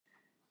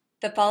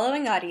The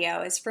following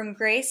audio is from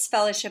Grace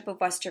Fellowship of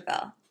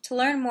Westerville. To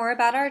learn more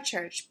about our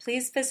church,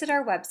 please visit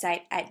our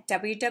website at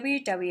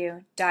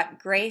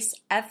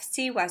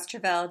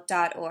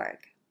www.gracefcwesterville.org.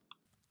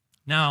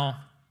 Now,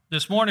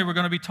 this morning we're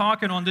going to be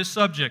talking on this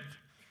subject,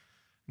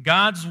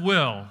 God's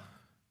will,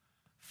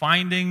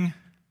 finding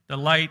the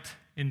light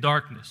in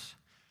darkness.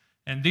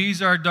 And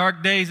these are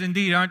dark days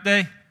indeed, aren't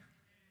they?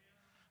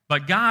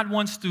 But God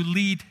wants to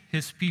lead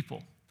His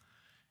people.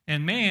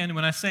 And man,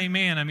 when I say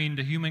man, I mean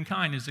the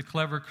humankind is a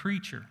clever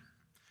creature.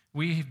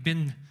 We've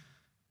done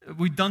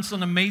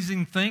some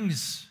amazing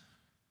things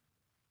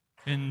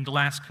in the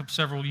last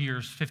several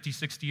years, 50,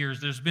 60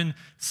 years. There's been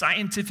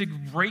scientific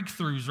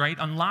breakthroughs, right?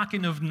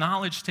 Unlocking of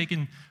knowledge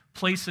taking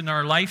place in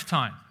our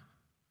lifetime.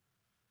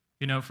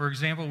 You know, for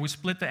example, we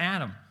split the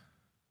atom.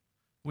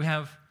 We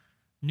have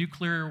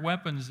nuclear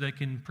weapons that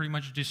can pretty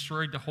much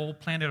destroy the whole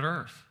planet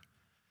Earth.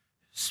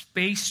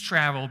 Space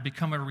travel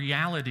become a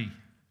reality.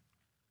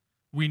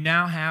 We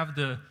now have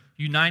the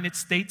United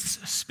States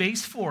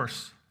Space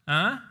Force.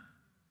 Man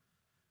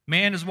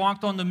has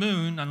walked on the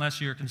moon, unless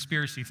you're a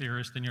conspiracy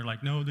theorist and you're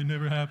like, no, they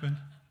never happened.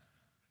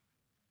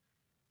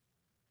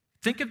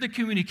 Think of the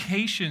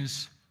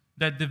communications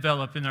that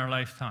develop in our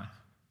lifetime.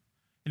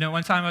 You know,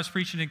 one time I was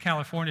preaching in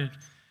California,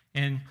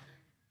 and as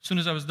soon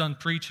as I was done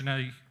preaching,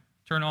 I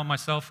turned on my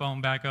cell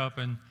phone back up,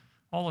 and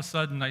all of a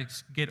sudden I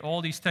get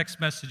all these text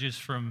messages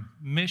from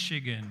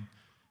Michigan,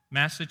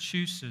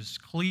 Massachusetts,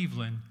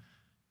 Cleveland,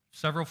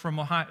 several from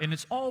Ohio, and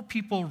it's all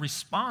people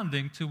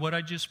responding to what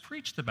I just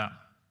preached about.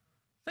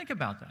 Think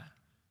about that.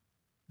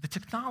 The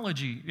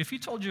technology, if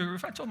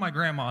I told my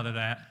grandmother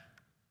that,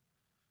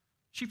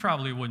 she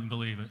probably wouldn't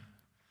believe it.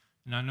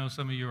 And I know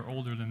some of you are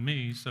older than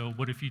me, so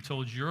what if you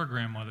told your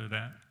grandmother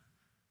that?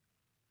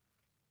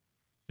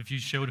 If you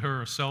showed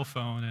her a cell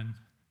phone and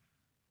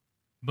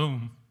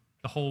boom,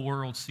 the whole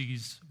world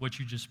sees what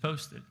you just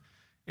posted.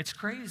 It's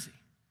crazy.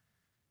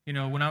 You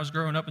know, when I was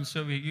growing up in the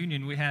Soviet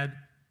Union, we had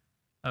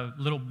a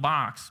little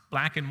box,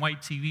 black and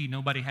white TV.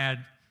 Nobody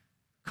had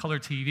color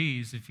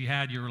TVs. If you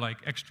had, you were like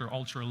extra,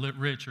 ultra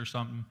rich or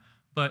something.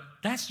 But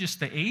that's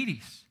just the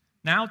 80s.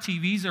 Now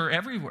TVs are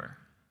everywhere.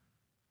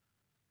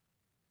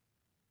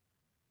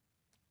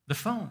 The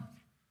phone.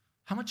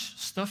 How much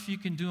stuff you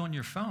can do on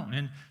your phone.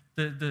 And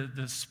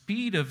the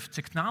speed of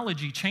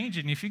technology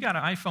changing. If you got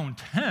an iPhone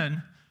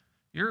 10,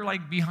 you're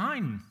like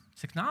behind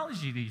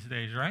technology these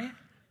days, right?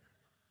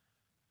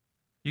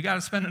 You got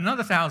to spend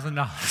another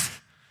 $1,000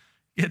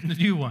 getting a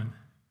new one.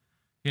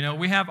 You know,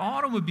 we have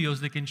automobiles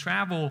that can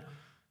travel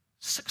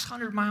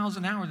 600 miles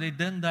an hour. They've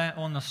done that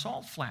on the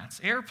salt flats.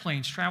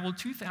 Airplanes travel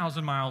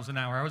 2,000 miles an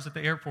hour. I was at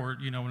the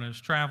airport, you know, when I was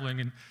traveling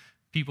and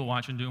people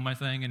watching, doing my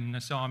thing, and I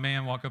saw a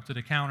man walk up to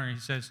the counter and he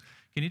says,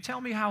 "Can you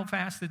tell me how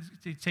fast it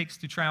takes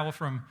to travel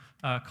from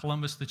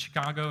Columbus to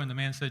Chicago?" And the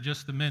man said,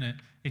 "Just a minute."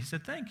 He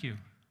said, "Thank you."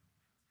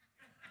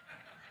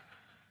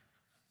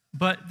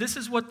 But this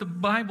is what the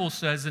Bible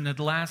says in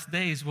the last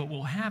days, what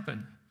will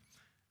happen.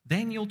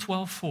 Daniel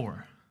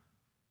 12:4.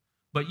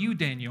 But you,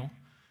 Daniel,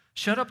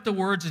 shut up the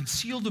words and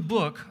seal the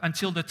book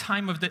until the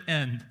time of the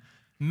end.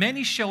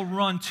 Many shall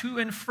run to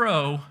and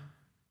fro,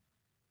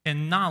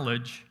 and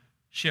knowledge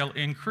shall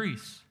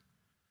increase.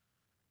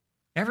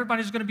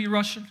 Everybody's going to be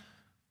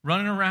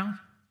running around.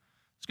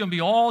 It's going to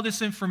be all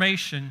this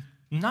information.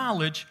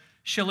 Knowledge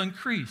shall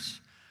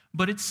increase.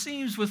 But it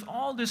seems with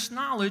all this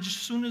knowledge, as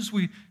soon as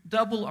we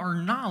double our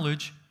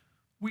knowledge,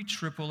 we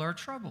triple our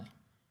trouble.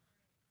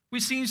 We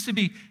seems to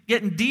be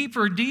getting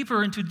deeper and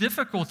deeper into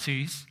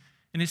difficulties,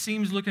 and it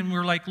seems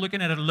we're like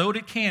looking at a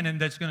loaded cannon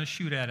that's going to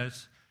shoot at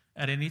us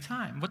at any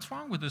time. What's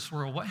wrong with this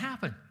world? What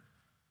happened?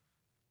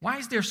 Why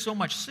is there so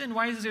much sin?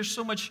 Why is there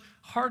so much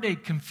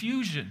heartache,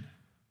 confusion?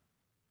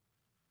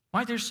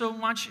 Why is there so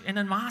much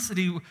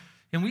animosity?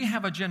 And we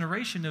have a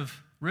generation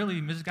of really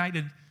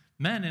misguided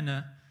men in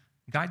a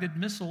guided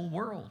missile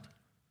world.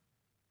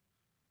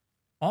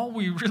 All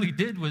we really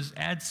did was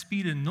add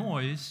speed and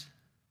noise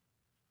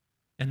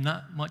and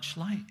not much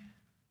light.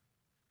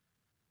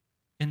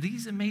 And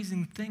these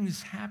amazing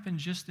things happened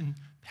just in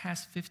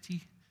past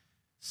 50,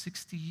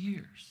 60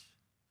 years.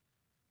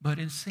 But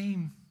in the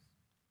same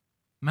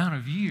amount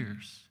of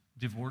years,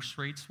 divorce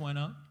rates went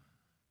up,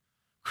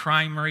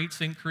 crime rates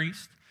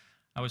increased.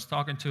 I was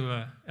talking to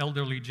an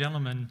elderly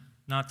gentleman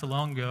not too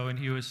long ago, and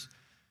he was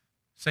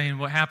saying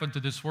what happened to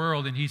this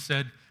world, and he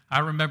said, "I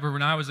remember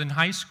when I was in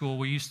high school,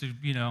 we used to,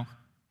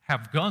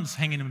 have guns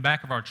hanging in the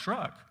back of our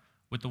truck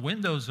with the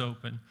windows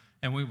open,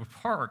 and we would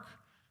park,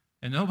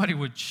 and nobody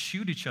would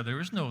shoot each other. There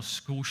was no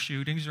school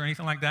shootings or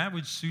anything like that.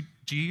 We'd shoot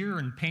deer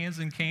and pans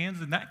and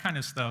cans and that kind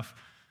of stuff.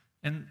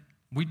 And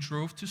we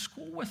drove to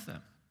school with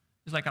them."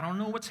 He's like, "I don't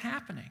know what's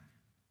happening."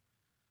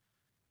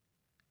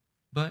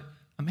 But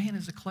a man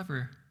is a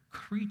clever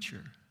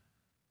creature.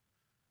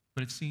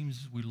 But it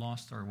seems we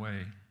lost our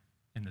way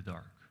in the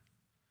dark.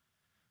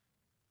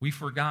 We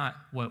forgot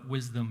what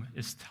wisdom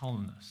is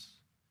telling us.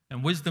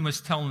 And wisdom is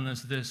telling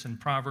us this in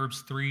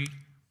Proverbs 3,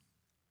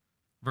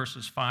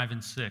 verses 5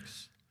 and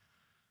 6.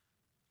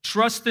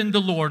 "Trust in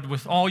the Lord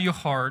with all your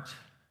heart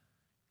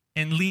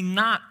and lean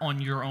not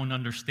on your own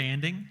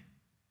understanding.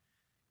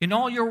 In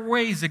all your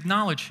ways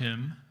acknowledge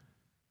him,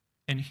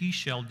 and he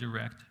shall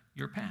direct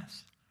your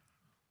paths.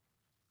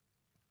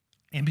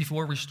 And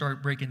before we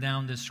start breaking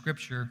down this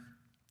scripture,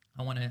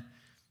 I want to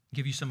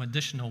give you some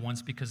additional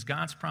ones because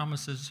God's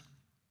promises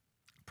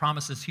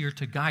here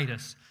to guide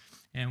us.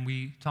 And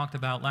we talked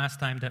about last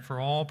time that for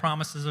all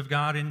promises of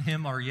God in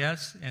him are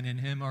yes, and in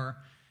him are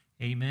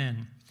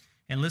amen.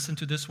 And listen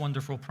to this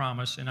wonderful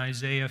promise in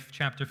Isaiah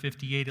chapter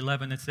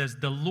 58:11. It says,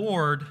 "The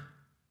Lord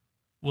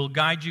will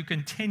guide you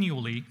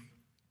continually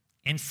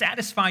and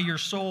satisfy your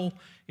soul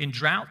in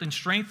drought and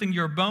strengthen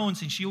your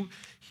bones, and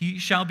he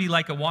shall be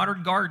like a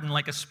watered garden,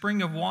 like a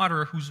spring of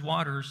water whose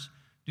waters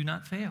do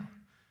not fail."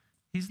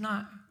 He's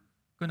not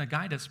going to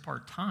guide us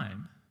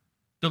part-time.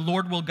 The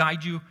Lord will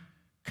guide you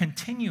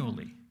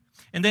continually.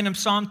 And then in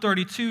Psalm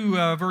 32,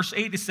 verse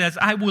 8, it says,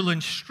 "I will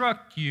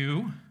instruct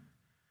you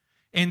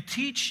and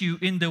teach you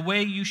in the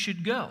way you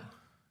should go."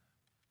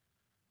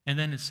 And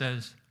then it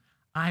says,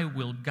 "I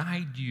will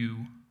guide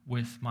you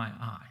with my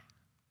eye."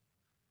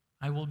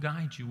 I will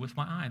guide you with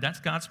my eye.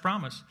 That's God's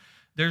promise.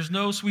 There's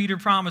no sweeter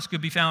promise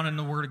could be found in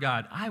the Word of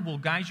God. I will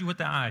guide you with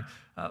the eye.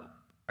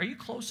 Are you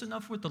close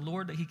enough with the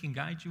Lord that he can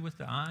guide you with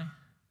the eye?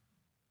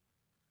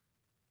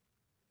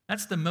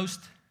 That's the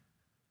most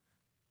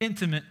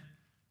intimate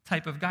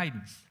type of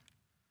guidance.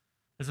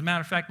 As a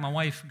matter of fact, my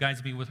wife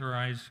guides me with her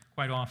eyes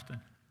quite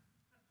often.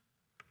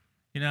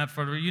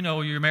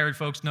 Your married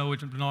folks know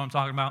what I'm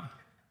talking about.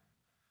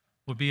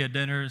 We'll be at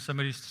dinner and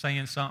somebody's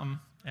saying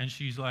something, and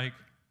she's like,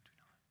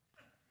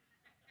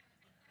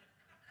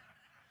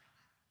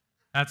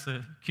 that's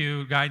a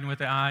cue, guiding with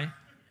the eye.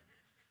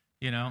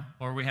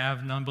 Or we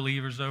have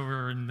non-believers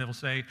over and they'll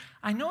say,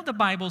 "I know the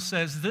Bible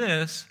says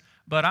this,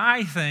 but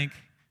I think,"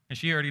 and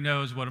she already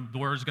knows what the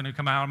word's going to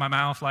come out of my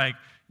mouth, like,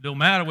 "It don't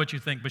matter what you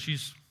think," but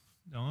she's,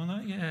 "No,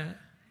 not yet."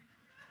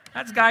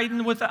 That's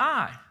guiding with the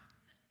eye.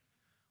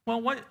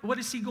 Well, what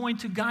is he going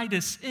to guide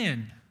us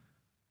in?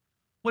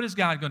 What is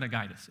God going to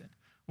guide us in?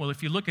 Well,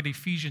 if you look at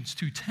Ephesians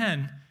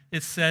 2:10,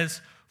 it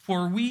says,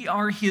 "For we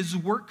are his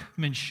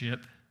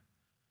workmanship,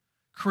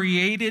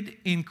 created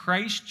in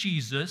Christ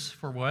Jesus,"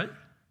 for what?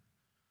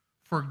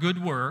 "For good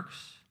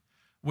works,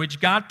 which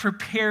God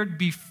prepared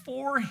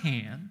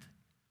beforehand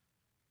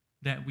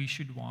that we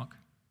should walk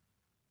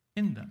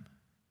in them."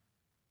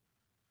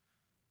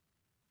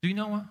 Do you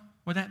know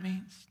what that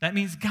means? That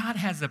means God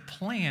has a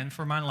plan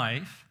for my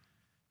life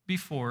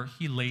before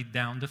he laid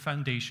down the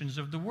foundations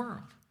of the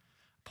world.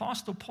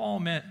 Apostle Paul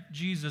met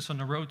Jesus on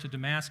the road to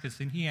Damascus,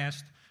 and he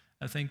asked,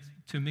 I think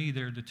to me,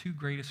 they're the two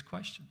greatest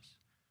questions.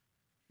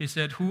 He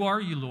said, "Who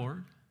are you,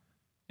 Lord?"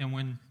 And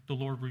when the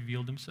Lord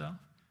revealed himself,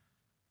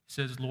 he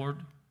says,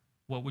 "Lord,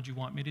 what would you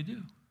want me to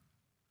do?"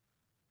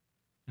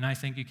 And I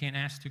think you can't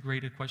ask two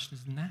greater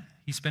questions than that.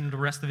 He spent the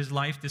rest of his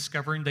life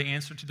discovering the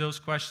answer to those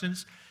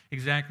questions,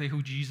 exactly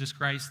who Jesus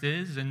Christ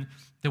is and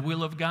the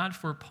will of God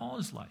for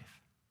Paul's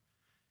life.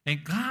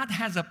 And God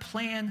has a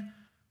plan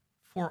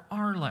for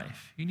our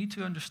life. You need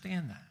to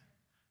understand that.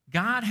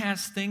 God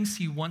has things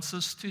he wants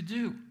us to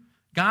do.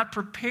 God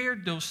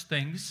prepared those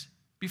things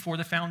before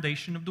the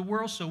foundation of the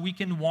world so we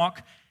can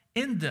walk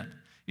in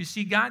them. You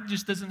see, God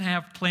just doesn't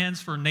have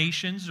plans for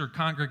nations or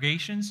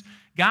congregations.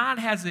 God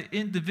has an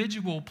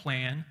individual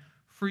plan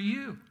for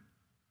you.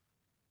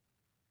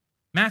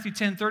 Matthew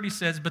 10:30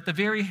 says, "But the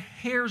very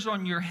hairs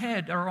on your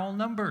head are all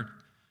numbered."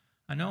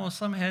 I know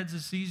some heads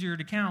it's easier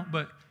to count,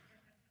 but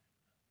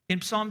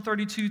in Psalm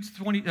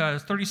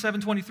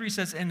 37:23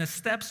 says, "And the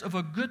steps of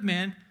a good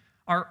man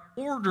are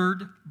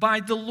ordered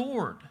by the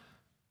Lord."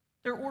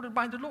 They're ordered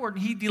by the Lord,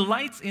 and he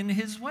delights in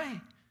his way.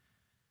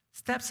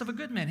 Steps of a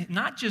good man,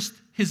 not just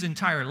his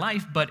entire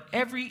life, but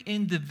every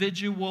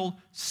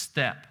individual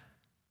step.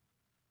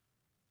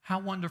 How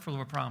wonderful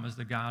of a promise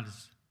that God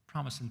is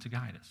promising to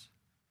guide us.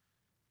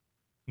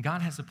 And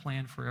God has a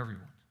plan for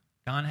everyone.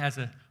 God has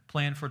a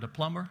plan for the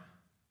plumber.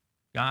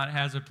 God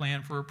has a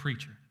plan for a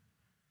preacher.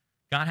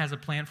 God has a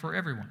plan for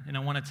everyone. And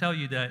I want to tell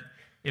you that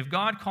if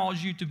God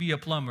calls you to be a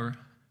plumber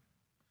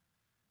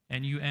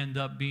and you end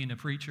up being a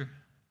preacher,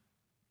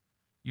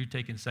 you're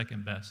taking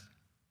second best.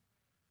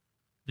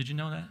 Did you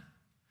know that?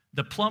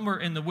 The plumber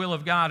in the will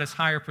of God is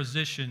higher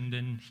positioned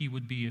than he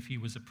would be if he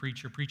was a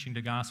preacher preaching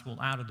the gospel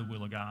out of the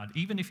will of God.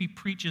 Even if he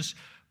preaches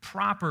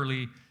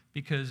properly,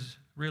 because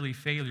really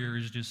failure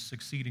is just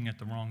succeeding at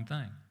the wrong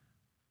thing.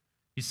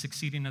 He's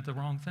succeeding at the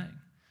wrong thing.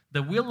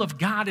 The will of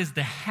God is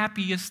the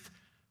happiest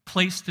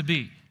place to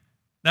be.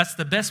 That's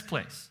the best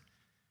place.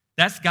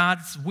 That's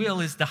God's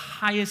will is the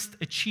highest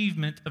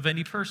achievement of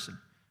any person.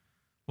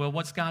 Well,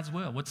 what's God's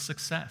will? What's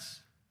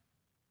success?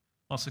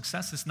 Well,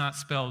 success is not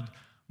spelled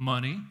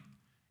money.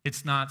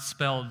 It's not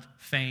spelled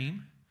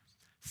fame.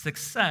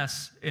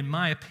 Success, in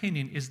my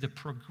opinion, is the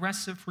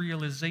progressive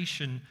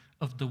realization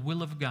of the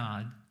will of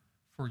God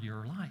for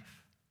your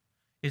life.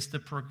 It's the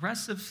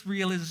progressive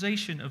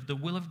realization of the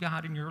will of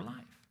God in your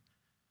life.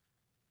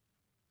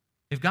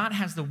 If God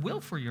has the will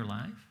for your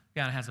life,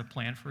 God has a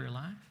plan for your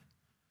life,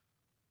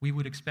 we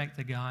would expect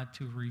the God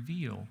to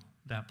reveal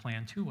that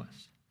plan to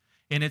us.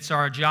 And it's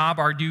our job,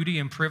 our duty,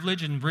 and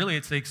privilege, and really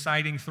it's the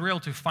exciting thrill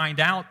to find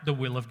out the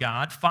will of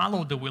God,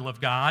 follow the will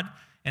of God,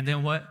 and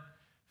then what?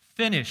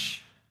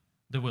 Finish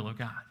the will of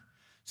God.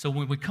 So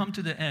when we come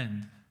to the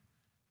end,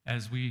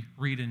 as we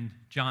read in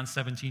John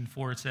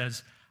 17:4, it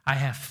says, I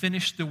have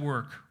finished the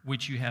work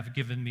which you have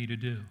given me to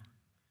do.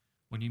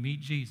 When you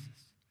meet Jesus,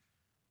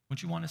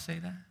 wouldn't you want to say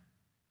that?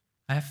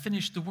 I have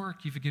finished the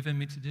work you've given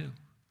me to do.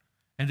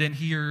 And then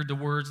hear the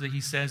words that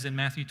he says in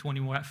Matthew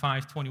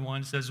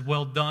 25:21, says,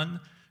 well done,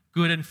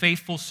 good and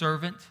faithful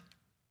servant.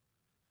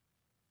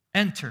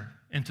 Enter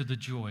into the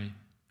joy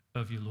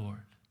of your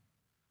Lord.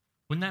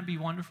 Wouldn't that be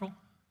wonderful?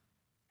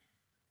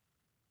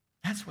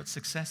 That's what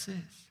success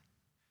is.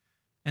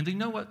 And do you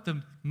know what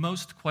the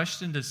most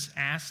question that's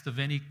asked of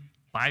any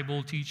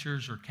Bible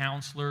teachers or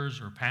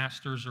counselors or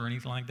pastors or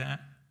anything like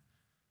that?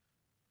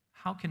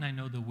 How can I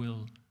know the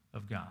will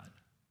of God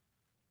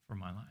for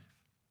my life?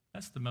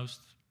 That's the most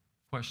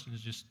question,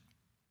 is just,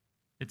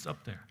 it's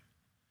up there.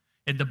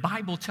 And the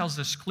Bible tells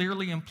us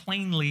clearly and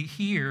plainly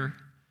here,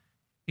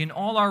 in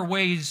all our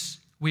ways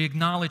we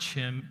acknowledge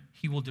him,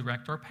 he will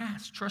direct our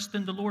paths. Trust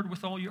in the Lord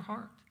with all your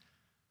heart.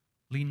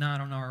 Lean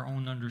not on our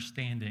own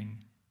understanding,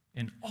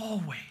 and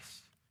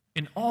always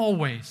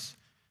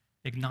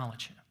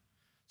acknowledge him.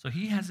 So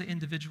he has an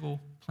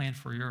individual plan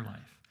for your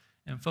life.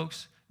 And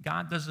folks,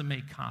 God doesn't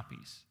make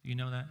copies. You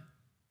know that?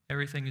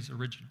 Everything is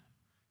original.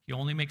 He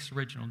only makes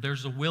original.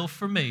 There's a will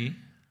for me.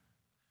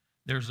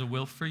 There's a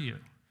will for you.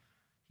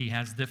 He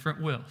has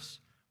different wills.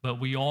 But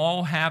we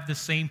all have the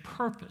same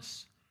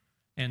purpose.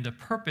 And the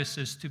purpose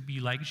is to be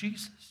like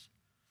Jesus.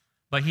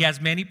 But he has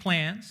many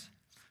plans.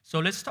 So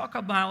let's talk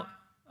about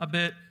a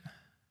bit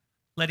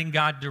letting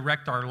God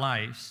direct our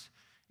lives,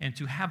 and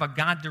to have a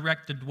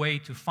God-directed way,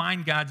 to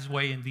find God's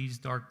way in these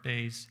dark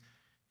days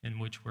in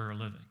which we're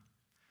living.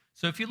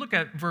 So if you look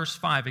at verse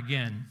 5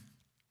 again,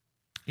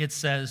 it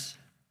says,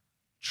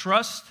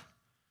 trust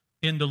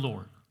in the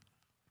Lord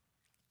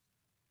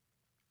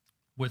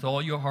with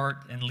all your heart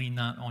and lean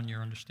not on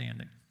your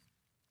understanding.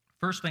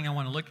 First thing I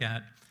want to look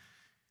at,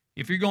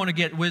 if you're going to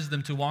get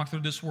wisdom to walk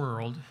through this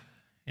world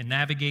and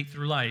navigate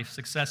through life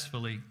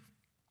successfully,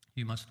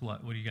 you must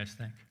what? What do you guys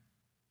think?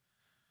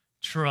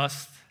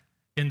 Trust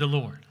in the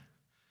Lord.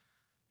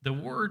 The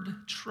word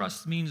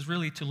trust means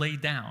really to lay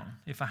down.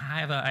 If I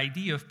have an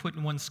idea of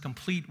putting one's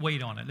complete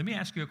weight on it. Let me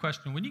ask you a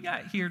question. When you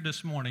got here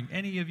this morning,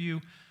 any of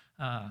you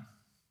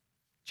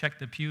checked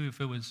the pew if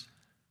it was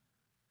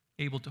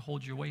able to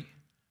hold your weight?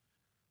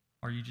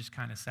 Or you just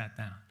kind of sat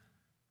down?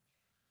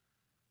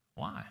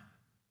 Why?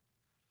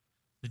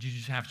 Did you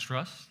just have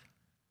trust?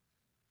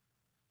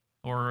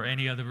 Or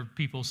any other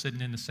people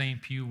sitting in the same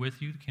pew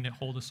with you? Can it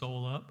hold a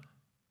soul up?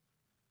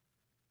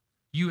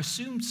 You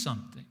assumed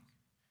something.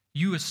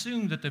 You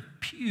assumed that the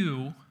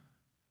pew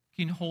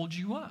can hold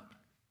you up,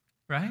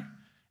 right?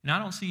 And I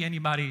don't see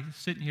anybody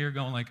sitting here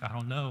going like, I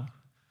don't know.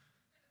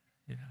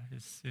 Yeah,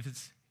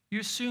 you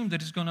assume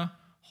that it's going to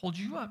hold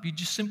you up. You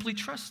just simply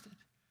trust it.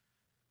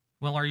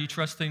 Well, are you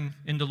trusting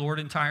in the Lord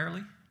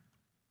entirely?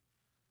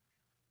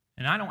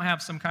 And I don't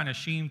have some kind of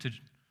shame to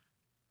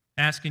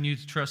asking you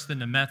to trust in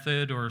the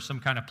method or some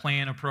kind of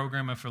plan, a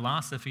program, a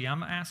philosophy.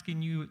 I'm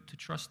asking you to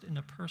trust in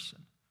a person.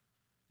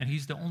 And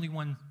he's the only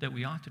one that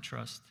we ought to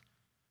trust,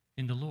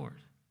 in the Lord.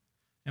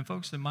 And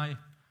folks, in my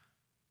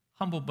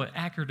humble but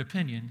accurate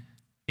opinion,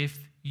 if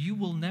you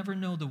will never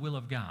know the will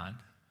of God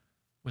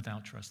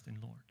without trusting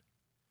the Lord.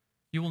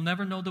 You will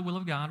never know the will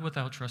of God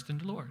without trusting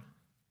the Lord.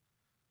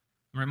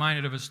 I'm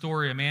reminded of a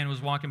story. A man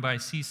was walking by a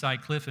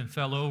seaside cliff and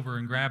fell over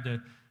and grabbed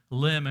a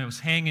limb and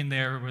was hanging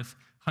there with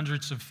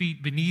hundreds of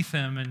feet beneath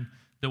him and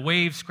the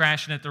waves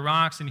crashing at the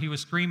rocks, and he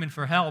was screaming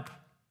for help.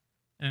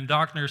 And in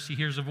darkness, he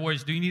hears a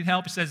voice. Do you need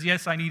help? He says,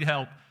 yes, I need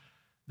help.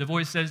 The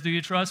voice says, do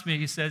you trust me?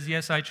 He says,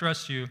 yes, I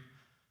trust you.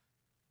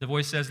 The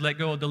voice says, let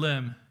go of the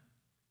limb.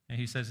 And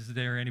he says, is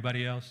there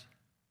anybody else?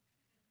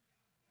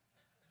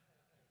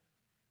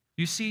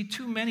 You see,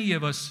 too many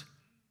of us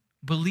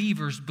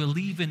believers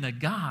believe in a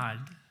God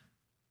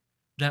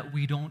that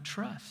we don't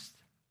trust.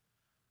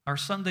 Our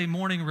Sunday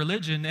morning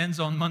religion ends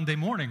on Monday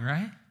morning,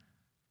 right?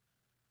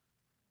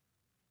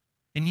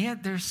 And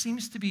yet there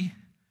seems to be,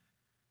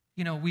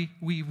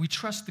 we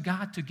trust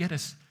God to get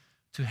us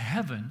to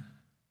heaven,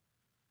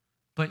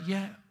 but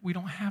yet we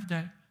don't have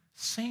that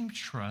same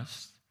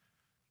trust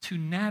to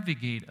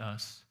navigate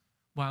us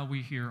while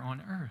we're here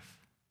on earth.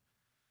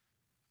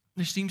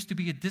 There seems to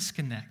be a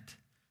disconnect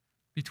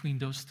between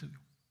those two.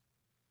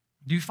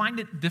 Do you find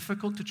it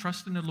difficult to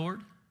trust in the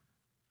Lord,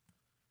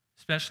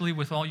 especially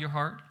with all your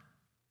heart?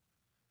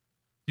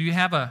 Do you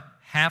have a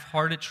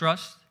half-hearted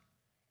trust?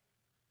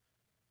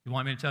 You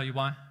want me to tell you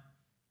why?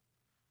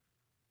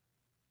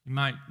 You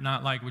might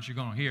not like what you're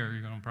going to hear.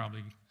 You're going to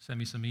probably send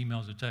me some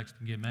emails or texts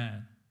and get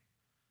mad.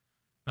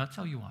 But I'll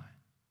tell you why.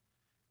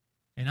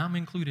 And I'm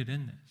included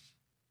in this.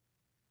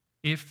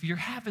 If you're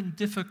having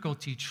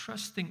difficulty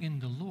trusting in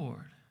the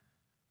Lord,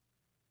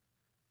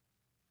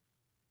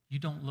 you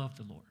don't love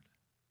the Lord.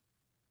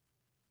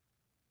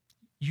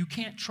 You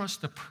can't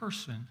trust a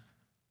person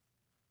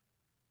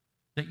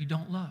that you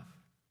don't love.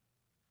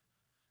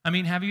 I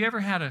mean, have you ever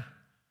had a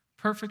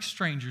perfect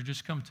stranger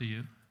just come to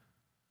you?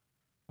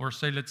 Or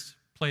say, let's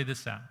play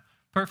this out.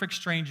 Perfect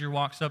stranger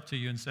walks up to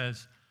you and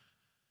says,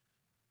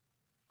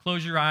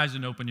 close your eyes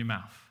and open your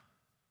mouth.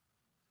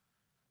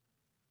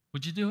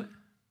 Would you do it?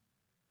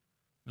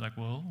 You're like,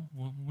 well,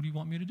 what do you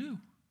want me to do?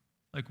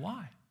 Like,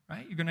 why?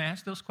 Right? You're going to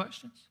ask those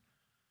questions?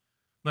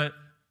 But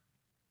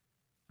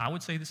I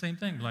would say the same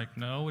thing. Like,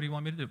 no, what do you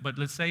want me to do? But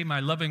let's say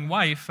my loving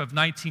wife of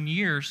 19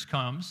 years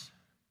comes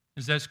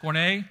and says,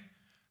 Cornée,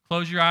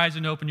 close your eyes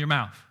and open your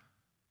mouth.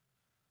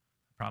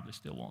 Probably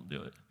still won't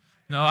do it.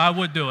 No, I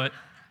would do it.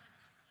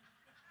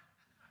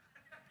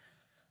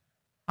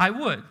 I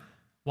would.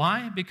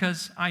 Why?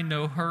 Because I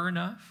know her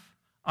enough.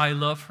 I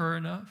love her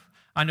enough.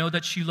 I know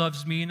that she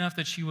loves me enough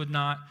that she would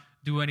not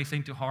do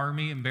anything to harm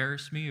me,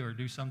 embarrass me, or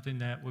do something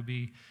that would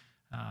be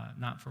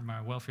not for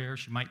my welfare.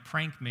 She might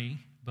prank me,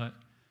 but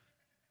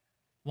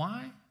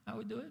why I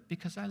would do it?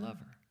 Because I love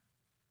her.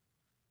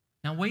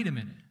 Now, wait a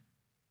minute.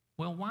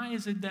 Well, why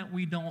is it that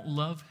we don't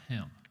love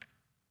him?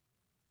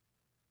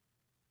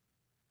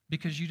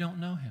 Because you don't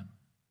know him.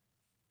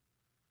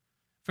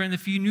 Friend,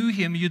 if you knew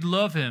him, you'd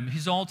love him.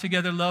 He's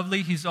altogether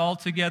lovely. He's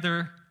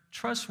altogether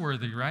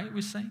trustworthy, right?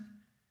 We say.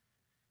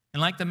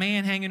 And like the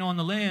man hanging on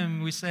the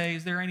limb, we say,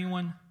 is there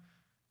anyone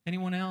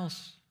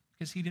else?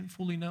 Because he didn't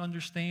fully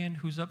understand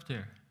who's up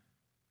there.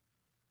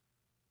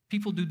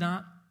 People do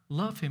not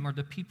love him are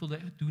the people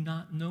that do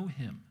not know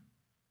him.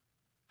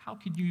 How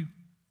can you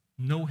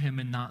know him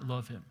and not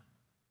love him?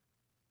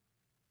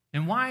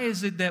 And why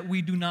is it that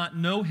we do not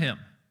know him?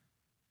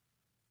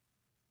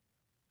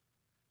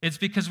 It's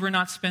because we're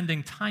not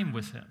spending time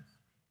with him.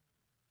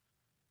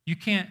 You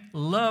can't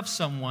love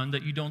someone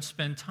that you don't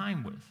spend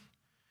time with.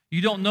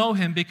 You don't know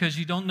him because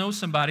you don't know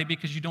somebody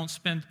because you don't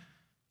spend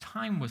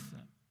time with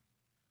them.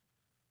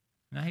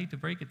 And I hate to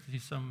break it to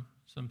some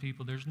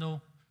people, there's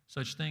no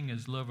such thing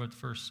as love at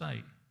first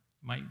sight.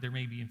 There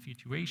may be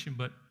infatuation,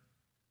 but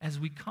as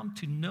we come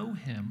to know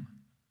him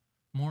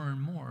more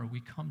and more, we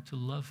come to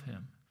love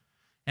him.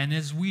 And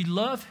as we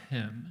love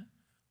him,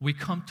 we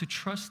come to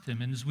trust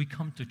him. And as we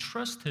come to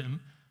trust him,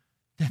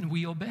 then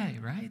we obey,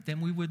 right? Then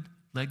we would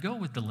let go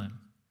with the limb.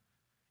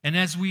 And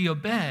as we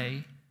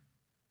obey,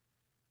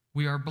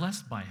 we are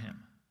blessed by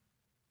him.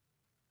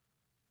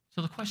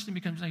 So the question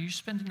becomes, are you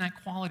spending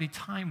that quality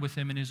time with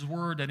him in his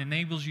word that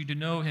enables you to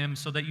know him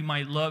so that you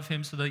might love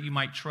him, so that you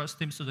might trust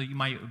him, so that you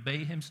might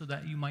obey him, so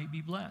that you might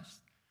be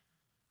blessed?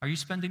 Are you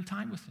spending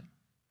time with him?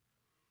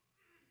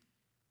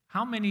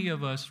 How many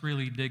of us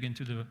really dig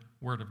into the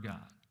word of God?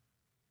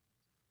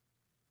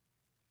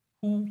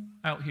 Who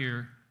out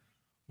here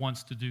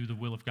wants to do the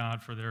will of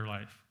God for their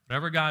life?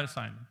 Whatever God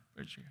assigned them.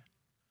 Raise your hand.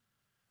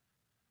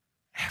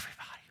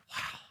 Everybody.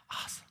 Wow,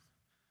 awesome.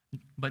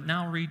 But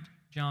now read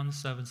John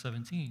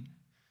 7:17.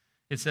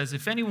 It says,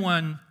 if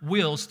anyone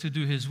wills to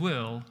do his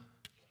will,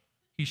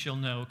 he shall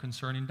know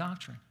concerning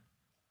doctrine.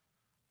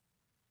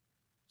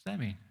 What does that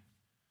mean?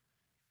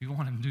 If you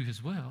want him to do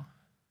his will,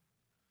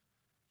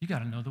 you got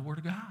to know the Word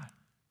of God.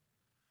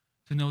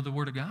 To know the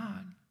Word of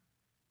God,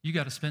 you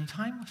got to spend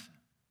time with him.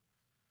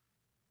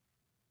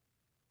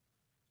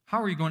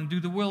 How are you going to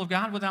do the will of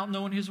God without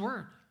knowing his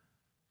Word?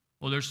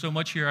 Well, there's so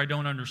much here I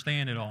don't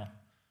understand it all.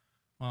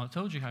 Well, I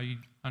told you how you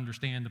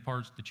understand the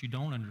parts that you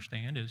don't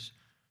understand is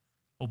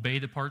obey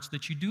the parts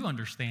that you do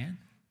understand,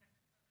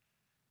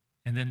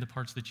 and then the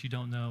parts that you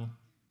don't know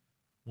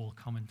will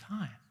come in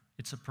time.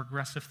 It's a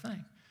progressive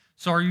thing.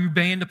 So are you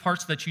obeying the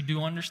parts that you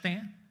do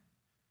understand?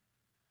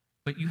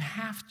 But you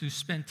have to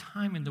spend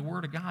time in the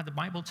Word of God. The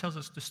Bible tells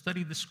us to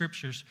study the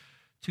Scriptures,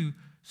 to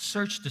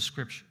search the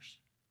Scriptures.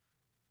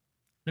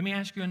 Let me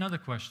ask you another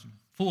question.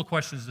 Full of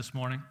questions this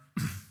morning.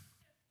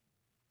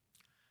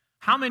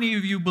 How many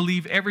of you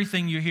believe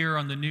everything you hear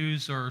on the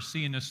news or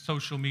see in the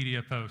social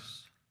media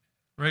posts?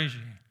 Raise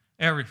your hand.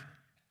 Everything.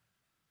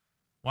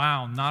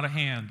 Wow, not a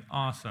hand.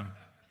 Awesome.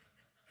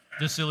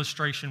 This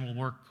illustration will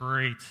work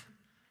great.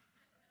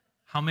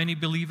 How many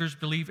believers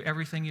believe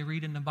everything you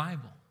read in the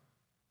Bible?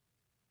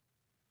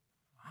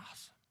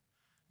 Awesome.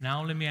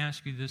 Now let me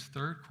ask you this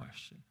third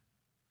question.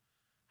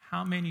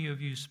 How many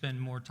of you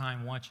spend more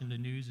time watching the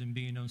news and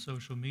being on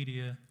social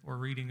media or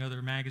reading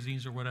other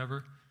magazines or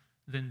whatever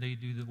than they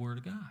do the Word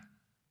of God?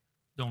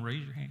 Don't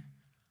raise your hand.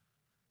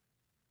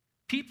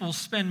 People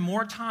spend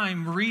more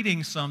time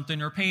reading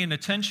something or paying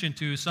attention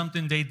to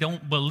something they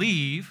don't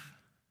believe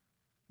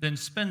than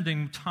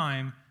spending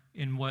time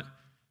in what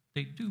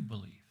they do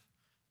believe.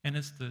 And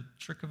it's the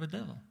trick of a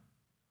devil.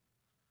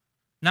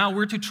 Now,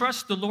 we're to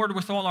trust the Lord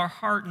with all our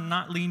heart and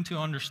not lean to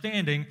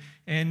understanding.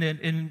 And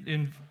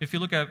if you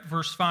look at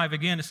verse 5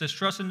 again, it says,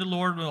 trust in the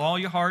Lord with all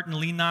your heart and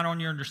lean not on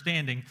your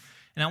understanding.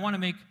 And I want to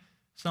make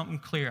something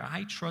clear.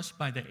 I trust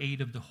by the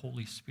aid of the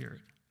Holy Spirit.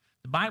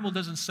 The Bible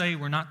doesn't say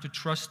we're not to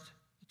trust,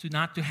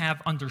 not to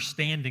have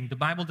understanding. The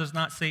Bible does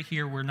not say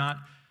here we're not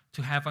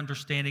to have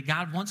understanding.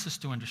 God wants us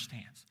to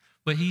understand.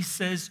 But he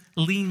says,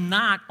 lean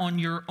not on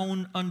your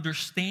own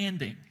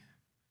understanding.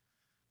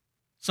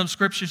 Some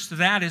scriptures to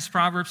that is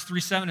Proverbs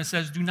 3:7. It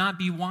says, do not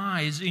be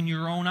wise in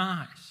your own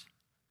eyes.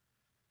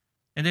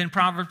 And then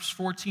Proverbs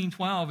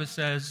 14:12, it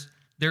says,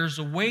 there's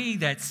a way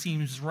that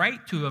seems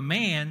right to a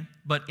man,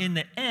 but in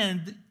the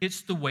end,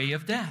 it's the way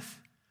of death.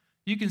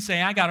 You can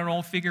say, I got it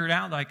all figured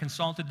out. I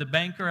consulted the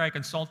banker, I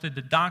consulted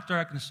the doctor,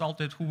 I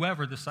consulted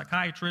whoever, the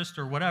psychiatrist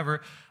or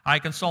whatever. I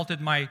consulted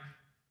my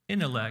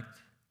intellect.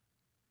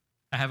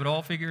 I have it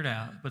all figured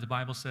out. But the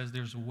Bible says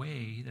there's a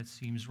way that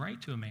seems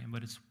right to a man,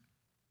 but its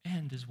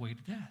end is way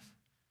to death.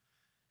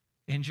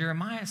 And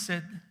Jeremiah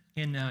said,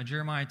 in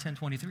Jeremiah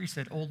 10:23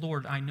 said, "O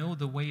Lord, I know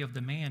the way of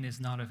the man is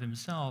not of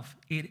himself.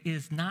 It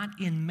is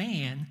not in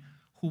man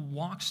who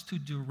walks to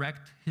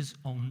direct his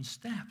own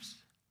steps."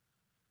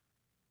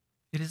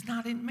 It is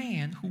not in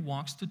man who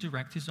walks to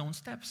direct his own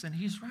steps, and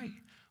he's right.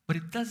 But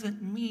it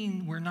doesn't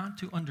mean we're not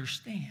to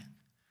understand.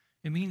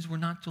 It means we're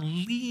not to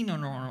lean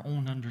on our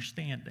own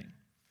understanding.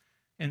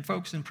 And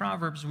folks, in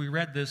Proverbs, we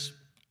read this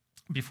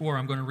before.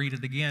 I'm going to read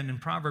it again. In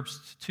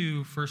Proverbs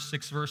 2, first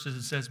 6 verses,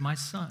 it says, "My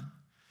son,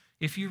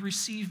 if you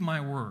receive my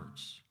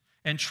words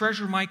and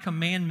treasure my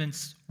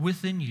commandments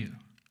within you,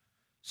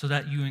 so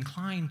that you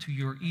incline to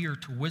your ear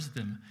to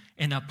wisdom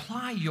and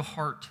apply your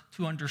heart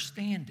to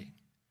understanding.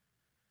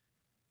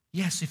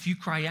 Yes, if you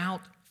cry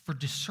out for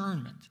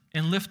discernment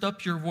and lift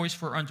up your voice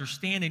for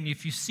understanding,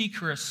 if you seek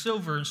her as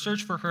silver and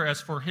search for her as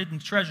for hidden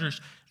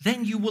treasures,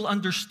 then you will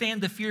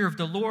understand the fear of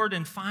the Lord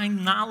and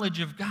find knowledge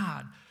of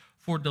God.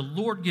 For the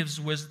Lord gives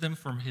wisdom,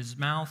 from his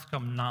mouth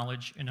come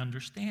knowledge and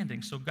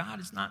understanding." So God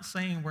is not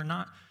saying we're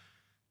not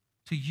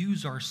to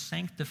use our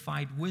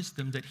sanctified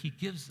wisdom that he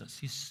gives us.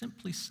 He's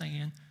simply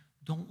saying,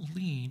 don't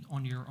lean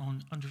on your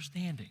own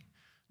understanding.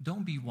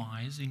 Don't be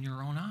wise in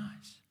your own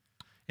eyes.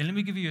 And let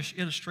me give you an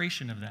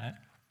illustration of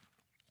that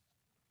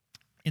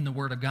in the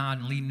Word of God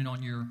and leaning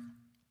on your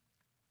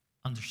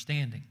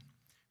understanding.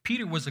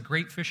 Peter was a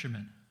great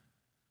fisherman.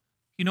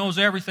 He knows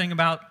everything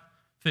about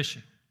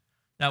fishing.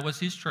 That was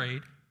his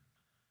trade.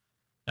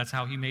 That's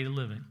how he made a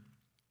living.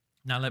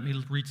 Now let me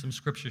read some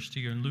scriptures to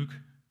you in Luke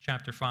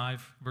chapter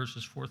 5,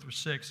 verses 4 through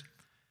 6.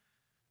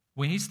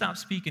 When he stopped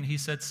speaking, he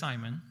said,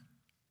 "Simon,"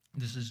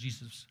 this is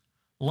Jesus,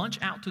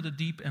 "launch out to the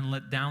deep and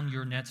let down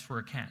your nets for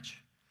a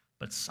catch."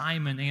 But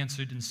Simon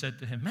answered and said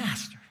to him,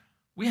 "Master,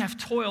 we have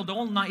toiled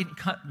all night and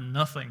caught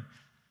nothing.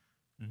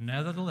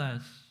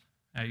 Nevertheless,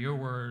 at your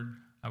word,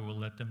 I will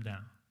let them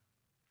down."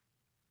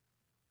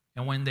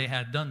 And when they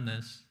had done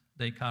this,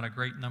 they caught a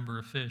great number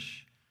of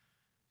fish,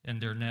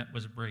 and their net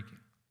was breaking.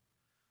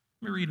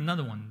 Let me read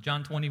another one.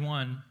 John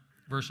 21,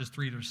 verses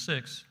 3 to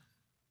 6.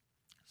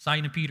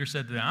 Simon Peter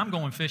said to them, "I'm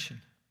going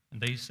fishing."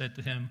 And they said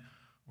to him,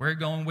 "We're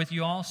going with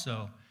you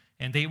also."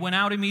 And they went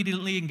out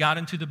immediately and got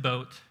into the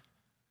boat.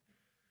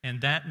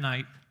 And that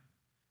night,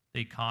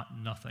 they caught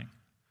nothing.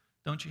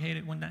 Don't you hate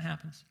it when that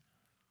happens?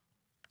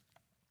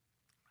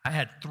 I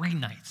had 3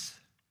 nights,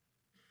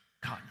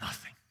 caught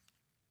nothing.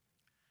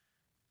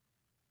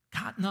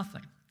 Caught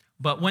nothing.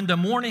 But when the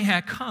morning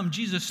had come,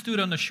 Jesus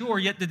stood on the shore,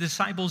 yet the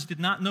disciples did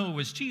not know it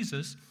was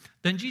Jesus.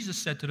 Then Jesus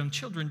said to them,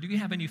 "Children, do you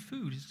have any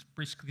food?" He's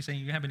basically saying,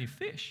 "Do you have any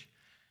fish?"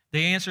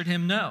 They answered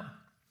him, "No."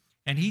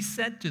 And he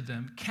said to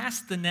them,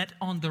 "Cast the net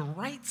on the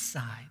right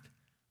side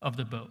of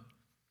the boat,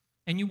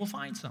 and you will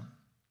find some."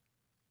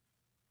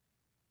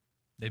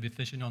 They've been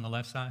fishing on the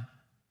left side.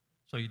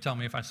 So you tell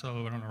me if I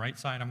sow it on the right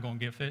side, I'm going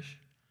to get fish?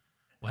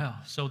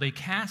 Well, so they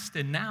cast,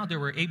 and now they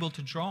were able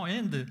to draw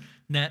in the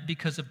net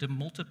because of the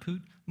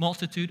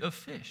multitude of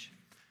fish.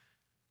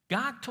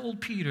 God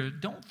told Peter,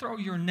 don't throw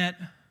your net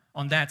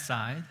on that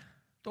side,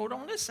 throw it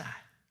on this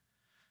side.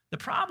 The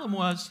problem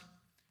was,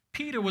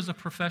 Peter was a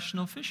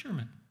professional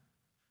fisherman.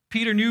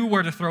 Peter knew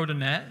where to throw the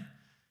net.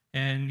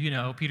 And,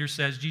 Peter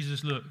says,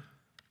 "Jesus, look,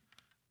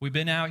 we've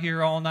been out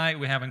here all night.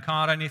 We haven't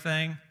caught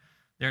anything.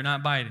 They're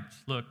not biting.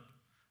 Look,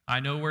 I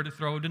know where to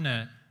throw the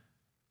net.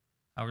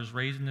 I was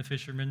raised in the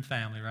fisherman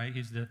family," right?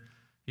 He's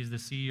the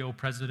CEO,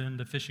 president of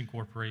the fishing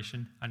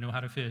corporation. I know how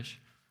to fish.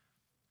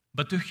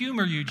 "But to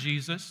humor you,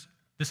 Jesus,"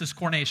 this is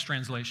Cornet's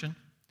translation,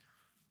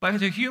 "but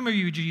to humor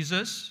you,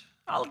 Jesus,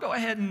 I'll go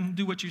ahead and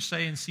do what you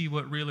say and see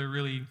what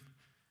really,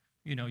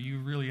 you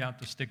really have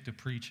to stick to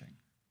preaching.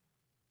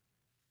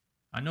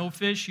 I know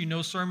fish, you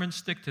know sermons,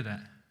 stick to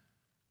that."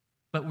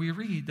 But we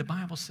read, the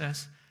Bible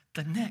says,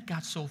 the net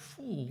got so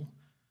full,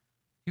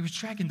 he was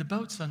dragging the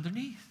boats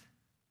underneath.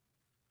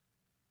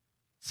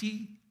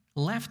 See,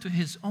 left to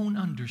his own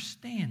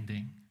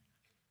understanding,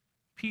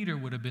 Peter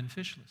would have been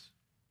fishless.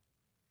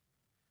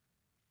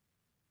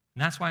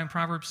 And that's why in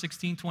Proverbs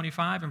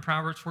 16:25 and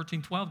Proverbs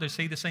 14:12, they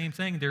say the same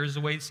thing. There is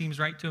a way that seems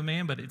right to a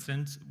man, but it's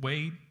in the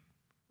way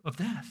of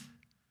death.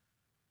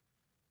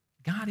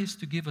 God is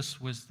to give us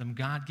wisdom.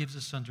 God gives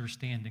us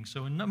understanding.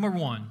 So number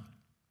 1,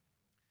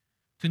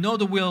 to know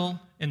the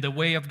will and the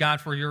way of God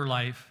for your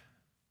life,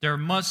 there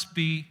must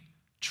be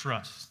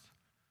trust.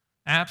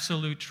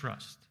 Absolute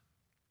trust.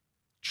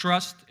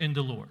 Trust in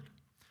the Lord.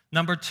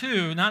 Number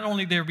 2, not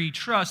only there be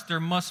trust, there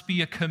must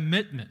be a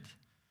commitment.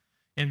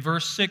 In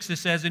verse 6, it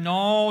says, "In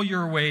all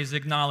your ways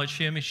acknowledge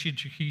him, and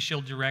he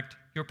shall direct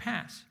your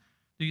paths."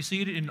 Do you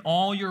see it? In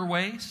all your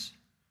ways?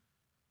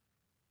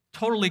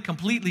 Totally,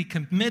 completely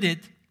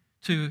committed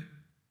to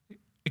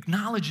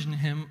acknowledging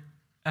him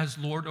as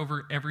Lord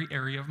over every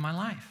area of my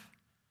life.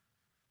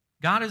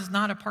 God is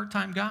not a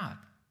part-time God.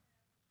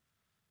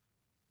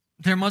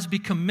 There must be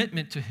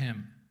commitment to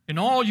him. In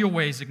all your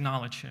ways,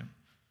 acknowledge him.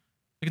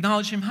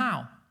 Acknowledge him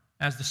how?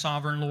 As the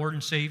sovereign Lord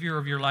and Savior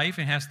of your life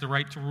and has the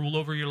right to rule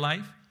over your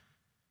life?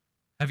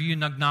 Have you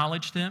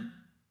acknowledged him?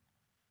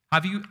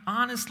 Have you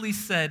honestly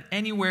said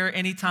anywhere,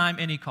 anytime,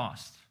 any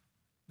cost,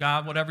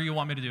 God, whatever you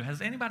want me to do?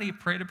 Has anybody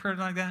prayed a prayer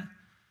like that?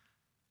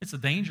 It's a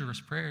dangerous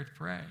prayer to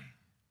pray.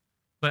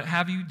 But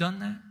have you done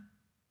that?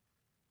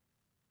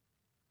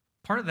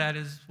 Part of that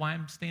is why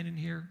I'm standing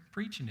here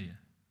preaching to you.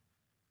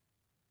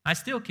 I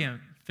still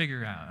can't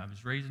figure out. I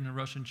was raised in a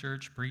Russian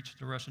church, preached at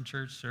the Russian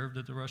church, served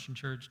at the Russian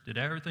church, did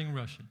everything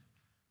Russian,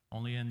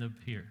 only end up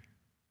here.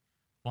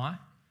 Why?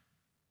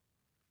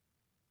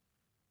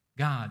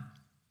 God,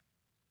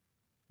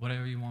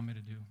 whatever you want me to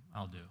do,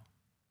 I'll do.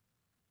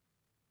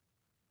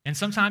 And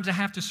sometimes I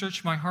have to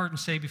search my heart and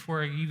say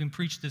before I even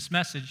preach this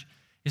message,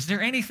 is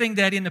there anything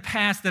that in the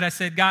past that I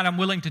said, God, I'm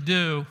willing to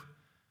do,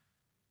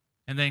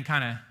 and then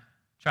kind of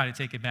try to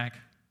take it back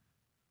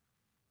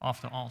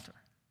off the altar?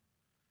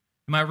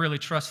 Am I really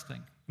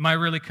trusting? Am I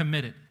really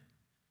committed?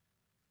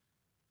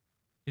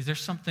 Is there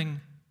something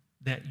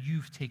that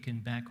you've taken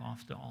back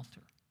off the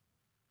altar?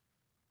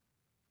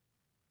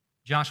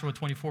 Joshua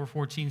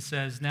 24:14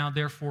 says, now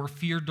therefore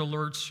fear the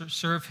Lord,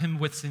 serve him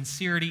with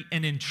sincerity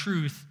and in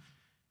truth,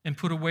 and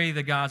put away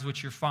the gods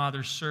which your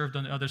fathers served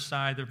on the other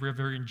side of the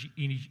river in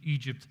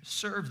Egypt.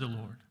 Serve the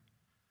Lord.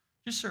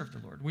 Just serve the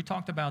Lord. We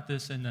talked about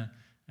this in the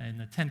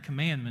Ten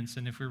Commandments,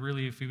 and if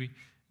we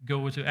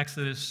go to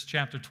Exodus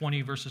chapter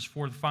 20, verses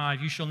 4 to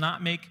 5, you shall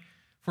not make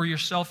for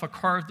yourself a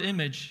carved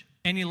image,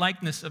 any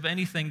likeness of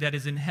anything that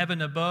is in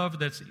heaven above,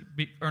 that's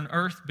on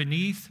earth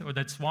beneath, or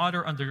that's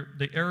water under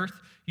the earth.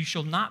 You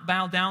shall not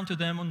bow down to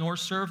them nor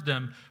serve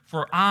them,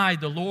 for I,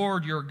 the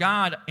Lord your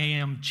God,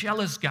 am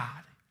jealous God.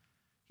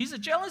 He's a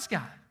jealous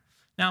God.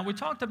 Now, we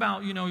talked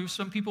about,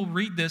 some people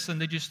read this and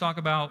they just talk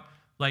about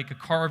like a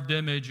carved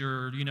image,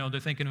 or, they're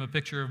thinking of a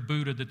picture of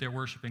Buddha that they're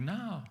worshiping.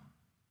 No.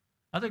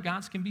 Other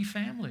gods can be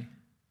family.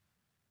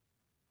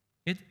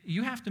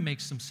 You have to make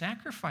some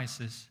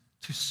sacrifices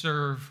to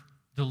serve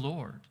the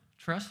Lord.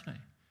 Trust me.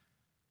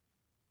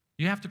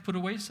 You have to put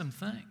away some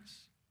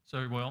things.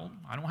 So, well,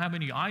 I don't have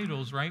any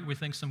idols, right? We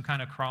think some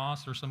kind of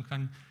cross or some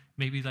kind,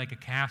 maybe like a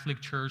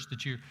Catholic church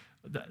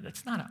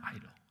that's not an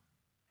idol.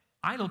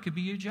 Idol could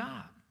be your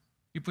job.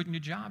 You're putting your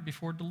job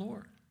before the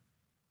Lord.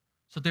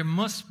 So there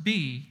must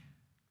be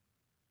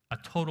a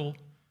total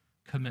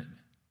commitment.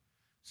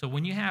 So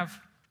when you have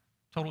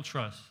total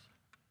trust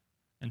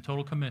and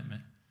total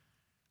commitment,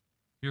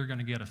 you're going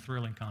to get a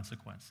thrilling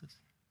consequences.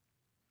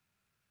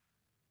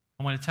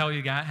 I want to tell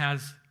you,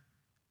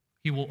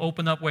 He will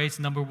open up ways.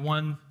 Number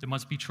one, there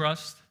must be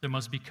trust. There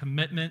must be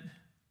commitment.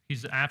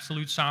 He's the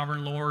absolute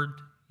sovereign Lord.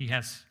 He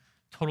has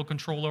total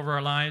control over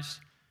our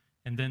lives.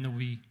 And then there will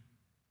be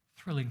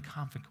thrilling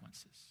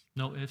consequences.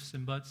 No ifs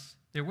and buts.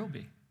 There will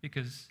be,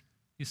 because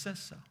he says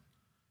so.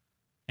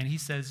 And he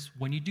says,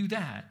 when you do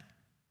that,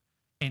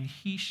 and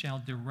he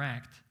shall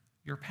direct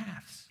your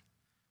paths.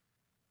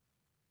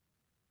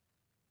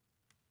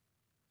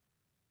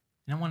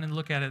 And I want to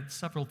look at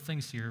several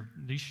things here.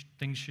 These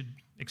things should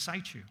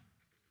excite you.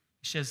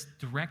 He says,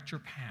 direct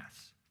your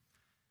paths.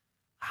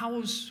 How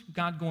is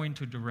God going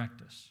to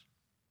direct us?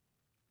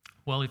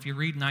 Well, if you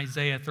read in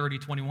Isaiah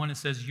 30:21, it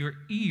says, your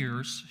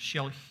ears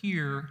shall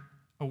hear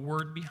a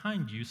word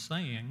behind you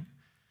saying,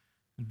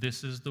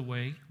 this is the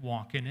way,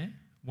 walk in it,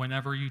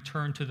 whenever you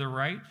turn to the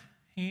right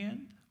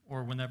hand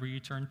or whenever you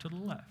turn to the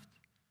left.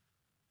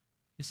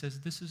 He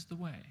says, this is the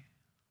way,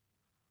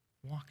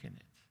 walk in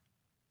it.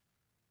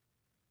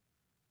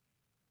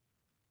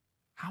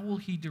 How will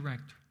he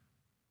direct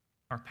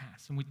our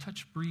paths? And we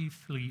touched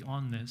briefly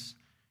on this.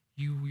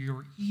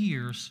 Your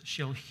ears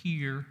shall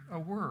hear a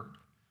word.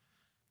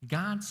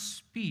 God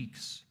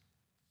speaks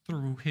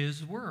through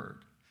his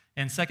word.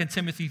 In 2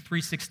 Timothy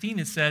 3:16,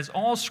 it says,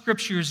 all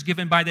scripture is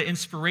given by the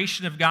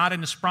inspiration of God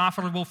and is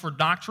profitable for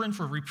doctrine,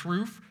 for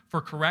reproof, for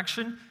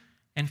correction,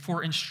 and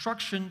for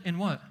instruction in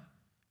what?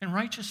 In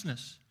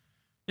righteousness.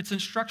 It's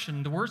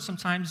instruction. The word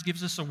sometimes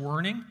gives us a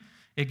warning.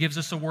 It gives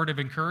us a word of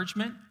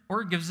encouragement,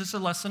 or it gives us a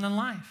lesson in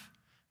life.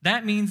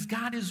 That means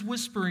God is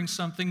whispering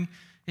something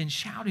and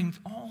shouting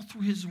all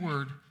through his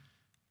word,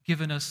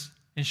 giving us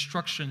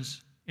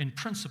instructions and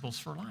principles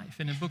for life.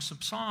 And in books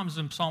of Psalms,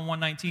 in Psalm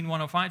 119,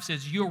 105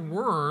 says, your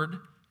word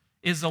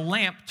is a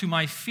lamp to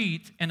my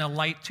feet and a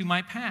light to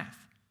my path.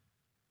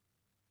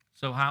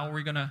 So how are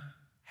we going to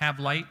have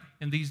light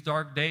in these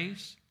dark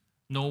days?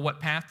 Know what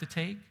path to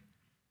take?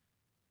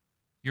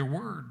 Your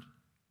word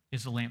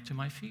is a lamp to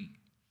my feet.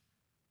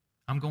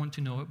 I'm going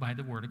to know it by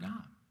the word of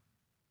God.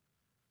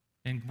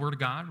 And the word of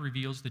God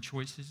reveals the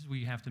choices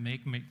we have to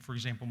make, for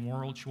example,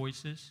 moral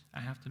choices I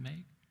have to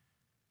make.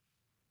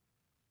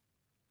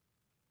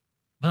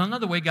 But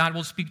another way God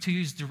will speak to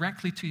you is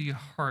directly to your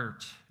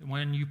heart.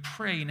 When you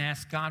pray and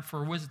ask God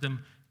for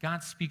wisdom,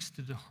 God speaks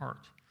to the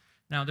heart.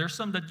 Now, there's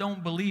some that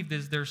don't believe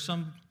this. There's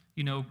some,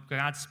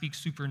 God speaks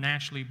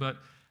supernaturally, but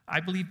I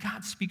believe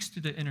God speaks to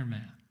the inner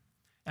man.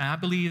 And I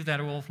believe that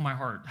with all of my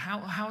heart.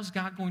 How is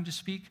God going to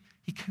speak?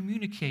 He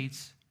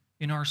communicates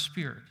in our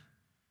spirit.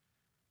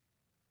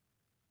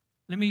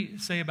 Let me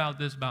say about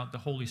the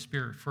Holy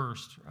Spirit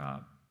first.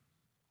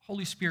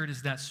 Holy Spirit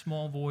is that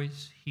small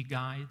voice. He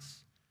guides,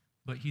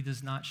 but he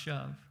does not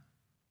shove.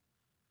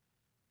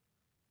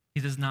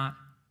 He does not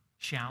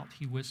shout.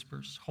 He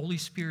whispers. Holy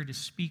Spirit is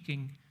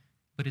speaking,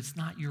 but it's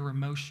not your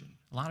emotion.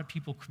 A lot of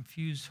people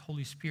confuse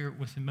Holy Spirit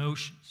with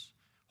emotions.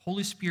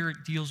 Holy Spirit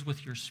deals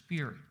with your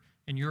spirit,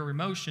 and your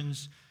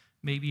emotions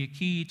may be a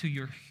key to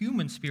your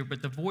human spirit,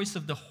 but the voice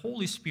of the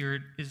Holy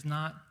Spirit is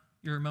not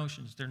your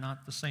emotions. They're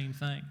not the same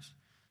things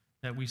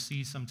that we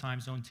see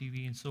sometimes on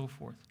TV and so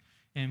forth.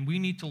 And we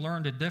need to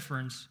learn the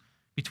difference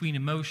between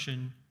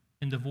emotion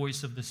and the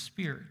voice of the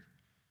Spirit.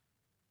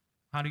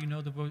 How do you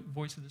know the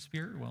voice of the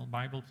Spirit? Well, the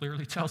Bible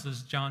clearly tells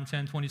us, John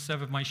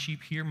 10:27, my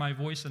sheep hear my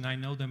voice and I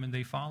know them and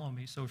they follow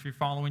me. So if you're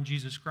following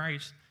Jesus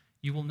Christ,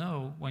 you will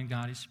know when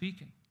God is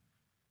speaking.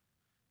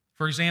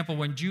 For example,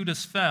 when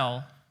Judas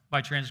fell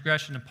by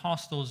transgression,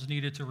 apostles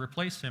needed to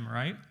replace him,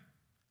 right?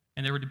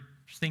 And they were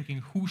thinking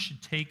who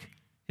should take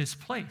his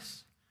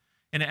place.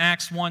 And in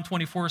Acts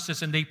 1:24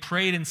 says, and they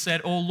prayed and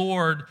said, O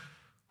Lord,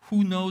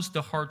 who knows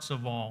the hearts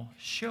of all?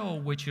 Show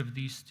which of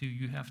these two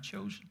you have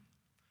chosen.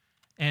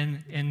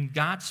 And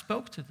God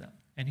spoke to them,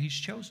 and he's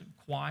chosen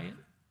quiet,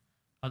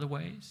 other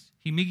ways.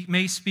 He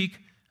may speak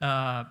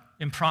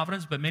in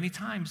providence, but many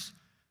times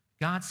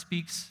God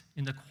speaks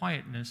in the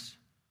quietness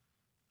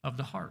of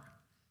the heart.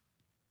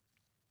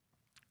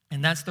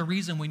 And that's the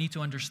reason we need to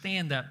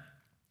understand that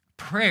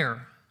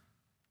prayer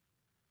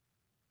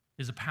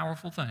is a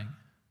powerful thing,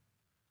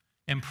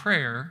 and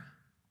prayer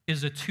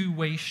is a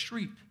two-way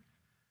street.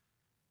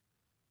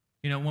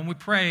 You know, when we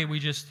pray, we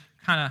just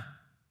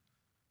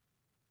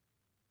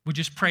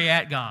pray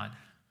at God.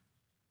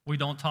 We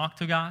don't talk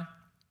to God.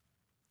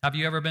 Have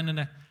you ever been in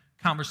a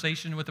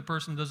conversation with a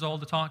person that does all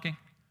the talking?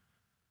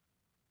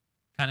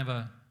 Kind of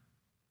a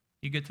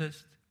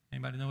egotist.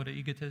 Anybody know what an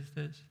egotist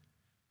is?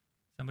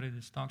 Somebody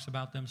that talks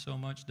about them so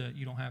much that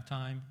you don't have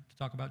time to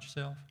talk about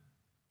yourself.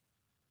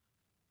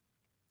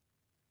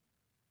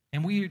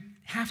 And we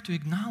have to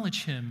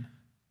acknowledge him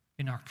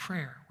in our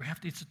prayer.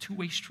 It's a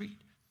two-way street.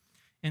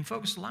 And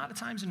folks, a lot of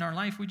times in our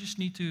life, we just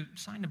need to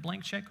sign a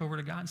blank check over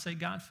to God and say,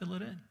 God, fill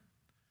it in.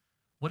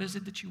 What is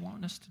it that you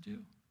want us to do?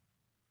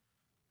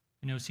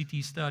 You know,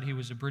 C.T. Studd, he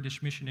was a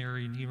British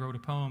missionary, and he wrote a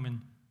poem, and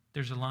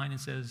there's a line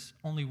that says,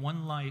 only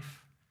one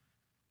life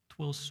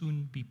 'twill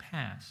soon be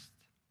past.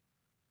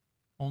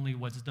 Only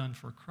what's done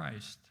for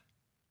Christ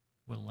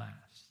will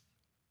last.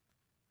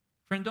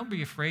 Friend, don't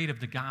be afraid of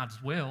the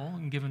God's will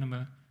and giving him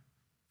a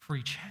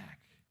free check.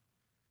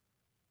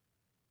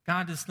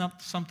 God's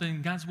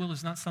will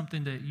is not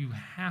something that you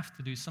have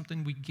to do,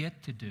 something we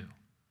get to do.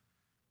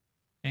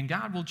 And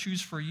God will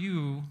choose for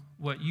you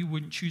what you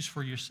wouldn't choose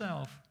for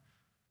yourself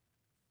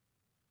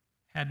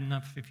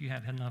if you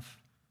had enough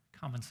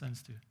common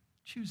sense to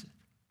choose it.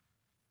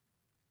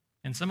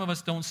 And some of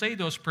us don't say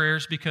those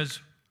prayers because,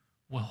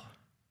 well,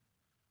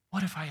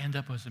 what if I end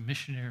up as a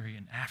missionary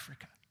in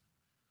Africa?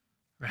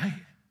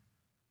 Right?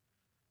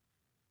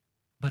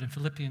 But in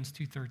Philippians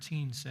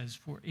 2:13 says,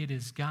 for it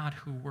is God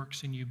who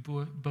works in you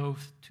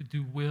both to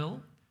do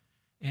will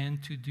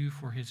and to do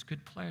for his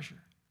good pleasure.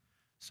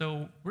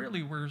 So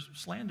really we're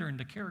slandering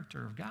the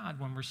character of God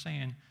when we're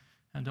saying,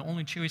 and the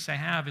only choice I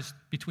have is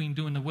between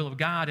doing the will of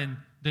God and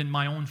then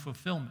my own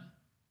fulfillment.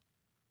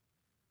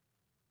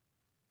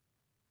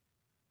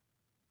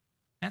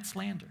 That's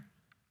slander.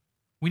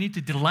 We need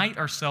to delight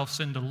ourselves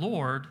in the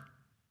Lord,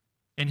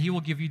 and he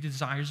will give you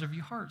desires of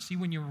your heart. See,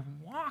 when you're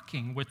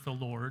walking with the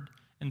Lord,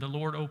 and the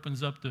Lord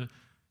opens up the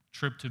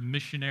trip to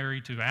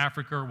missionary to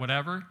Africa or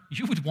whatever,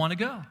 you would want to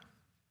go.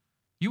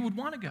 You would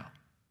want to go.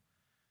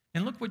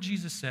 And look what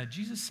Jesus said.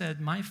 Jesus said,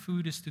 my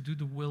food is to do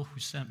the will who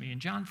sent me. In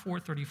John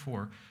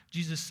 4:34,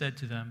 Jesus said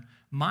to them,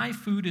 my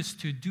food is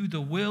to do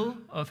the will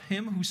of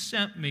him who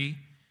sent me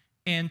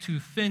and to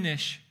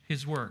finish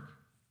his work.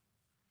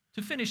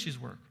 To finish his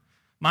work.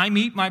 My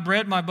meat, my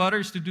bread, my butter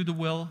is to do the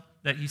will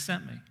that he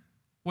sent me.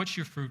 What's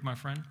your food, my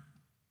friend?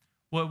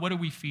 What are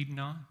we feeding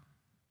on?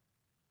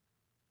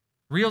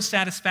 Real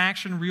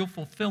satisfaction, real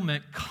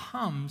fulfillment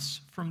comes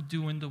from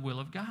doing the will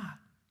of God.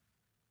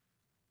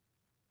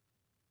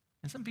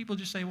 And some people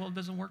just say, well, it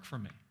doesn't work for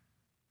me.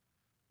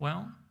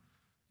 Well,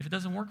 if it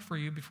doesn't work for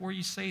you, before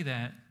you say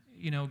that,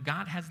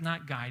 God has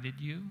not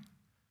guided you.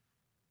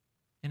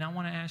 And I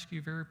want to ask you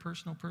a very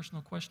personal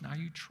question. Are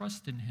you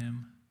trusting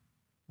him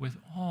with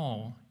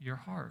all your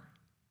heart?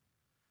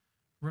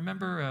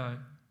 Remember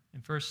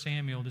in 1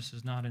 Samuel, this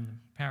is not in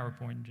the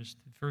PowerPoint, just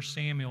 1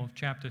 Samuel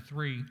chapter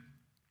 3,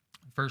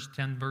 first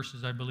 10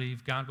 verses, I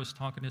believe, God was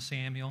talking to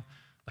Samuel,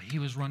 but he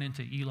was running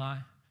to Eli.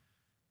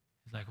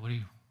 He's like, what do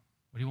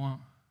you want?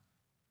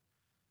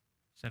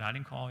 He said, I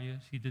didn't call you.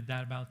 He did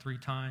that about 3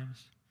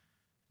 times.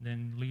 And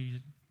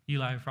then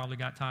Eli probably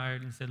got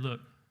tired and said, look,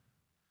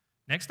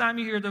 next time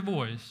you hear the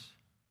voice,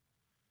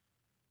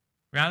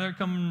 rather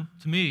come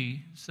to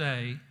me,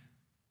 say,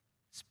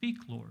 speak,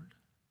 Lord.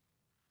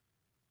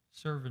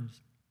 Servant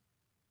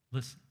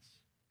listens.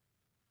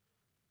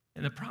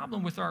 And the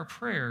problem with our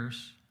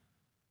prayers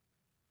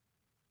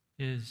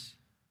is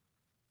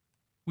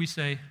we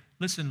say,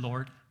 listen,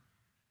 Lord,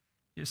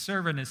 your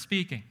servant is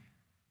speaking.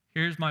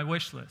 Here's my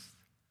wish list.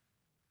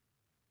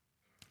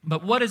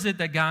 But what is it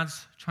that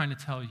God's trying to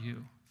tell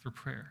you through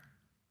prayer?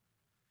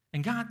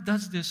 And God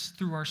does this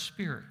through our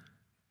spirit.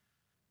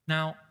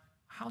 Now,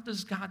 how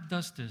does God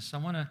does this? I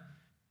want to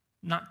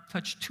not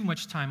touch too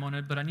much time on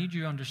it, but I need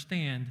you to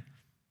understand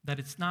that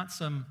it's not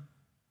some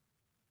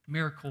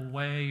miracle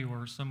way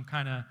or some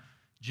kind of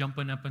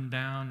jumping up and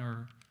down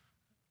or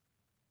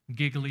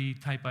giggly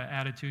type of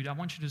attitude. I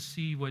want you to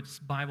see what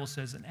the Bible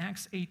says in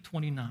Acts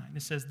 8:29.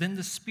 It says, then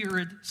the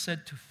Spirit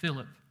said to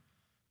Philip,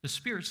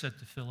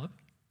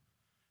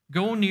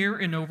 go near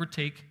and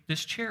overtake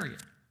this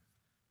chariot.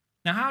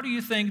 Now, how do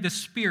you think the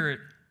Spirit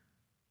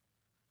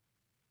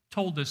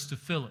told this to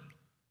Philip?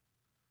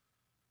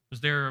 Was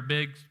there a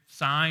big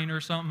sign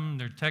or something,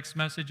 their text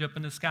message up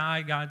in the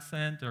sky God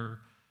sent? Or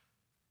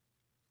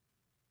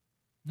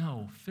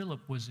no,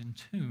 Philip was in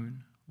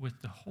tune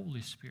with the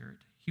Holy Spirit.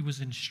 He was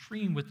in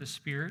stream with the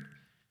Spirit,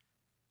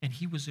 and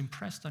he was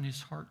impressed on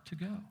his heart to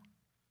go.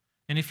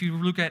 And if you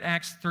look at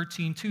Acts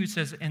 13:2, it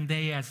says, and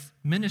they as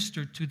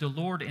ministered to the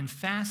Lord and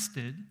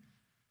fasted.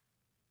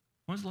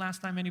 When was the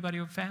last time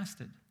anybody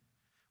fasted?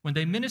 When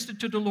they ministered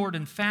to the Lord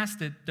and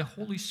fasted, the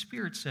Holy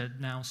Spirit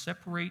said, now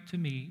separate to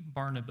me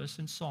Barnabas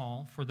and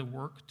Saul for the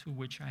work to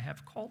which I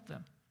have called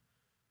them.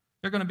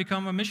 They're going to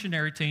become a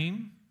missionary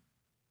team.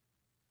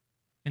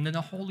 And then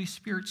the Holy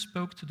Spirit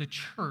spoke to the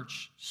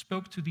church,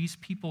 spoke to these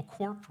people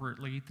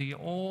corporately. They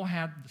all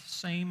had the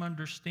same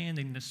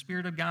understanding. The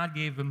Spirit of God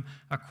gave them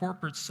a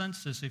corporate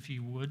census, if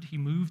you would. He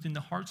moved in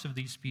the hearts of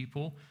these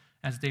people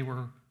as they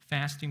were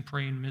fasting,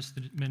 praying,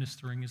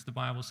 ministering, as the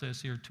Bible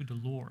says here, to the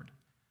Lord.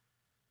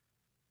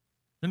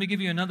 Let me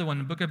give you another one.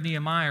 In the book of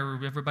Nehemiah,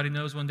 where everybody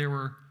knows when they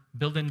were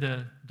building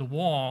the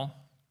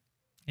wall.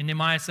 In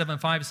Nehemiah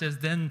 7:5 it says,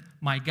 then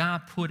my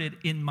God put it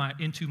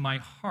into my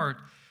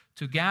heart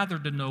to gather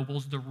the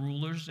nobles, the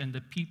rulers, and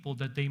the people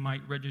that they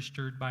might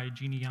register by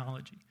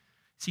genealogy.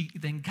 See,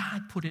 then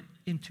God put it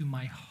into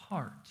my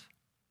heart.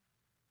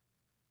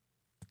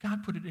 God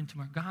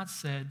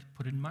said,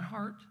 put it in my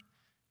heart.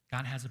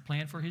 God has a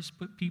plan for his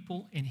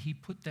people, and he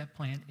put that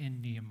plan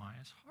in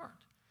Nehemiah's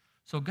heart.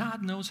 So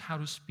God knows how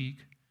to speak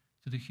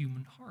to the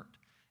human heart.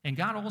 And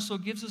God also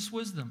gives us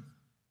wisdom.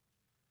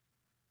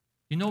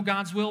 You know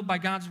God's will by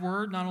God's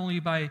word, not only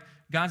by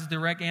God's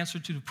direct answer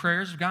to the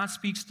prayers. God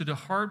speaks to the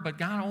heart, but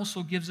God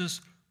also gives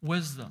us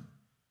wisdom.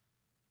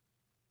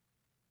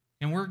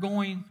 And we're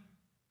going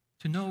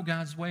to know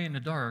God's way in the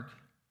dark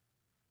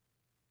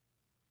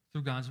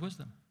through God's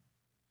wisdom.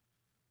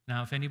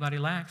 Now, if anybody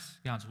lacks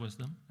God's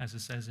wisdom, as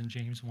it says in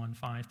James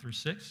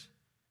 1:5-6,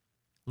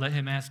 let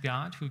him ask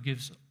God, who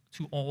gives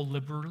to all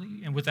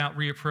liberally and without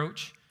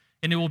reproach,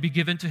 and it will be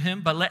given to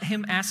him, but let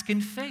him ask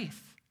in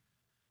faith.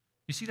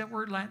 You see that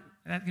word, let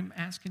him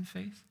ask in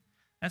faith?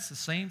 That's the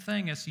same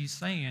thing as he's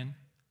saying,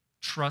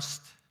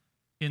 trust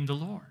in the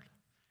Lord.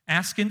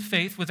 Ask in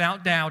faith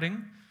without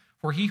doubting,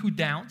 for he who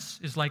doubts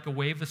is like a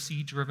wave of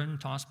sea driven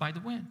and tossed by the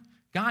wind.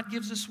 God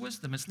gives us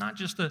wisdom. It's not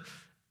just a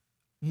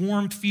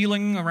warm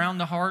feeling around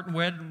the heart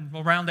and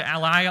around the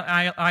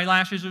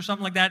eyelashes or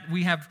something like that.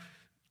 We have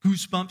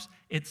goosebumps.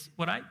 It's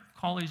what I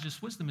call is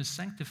just wisdom is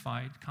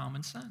sanctified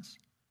common sense.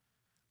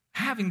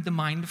 Having the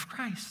mind of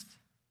Christ.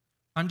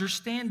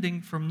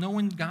 Understanding from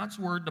knowing God's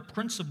word, the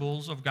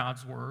principles of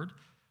God's word.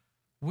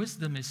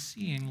 Wisdom is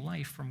seeing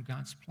life from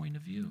God's point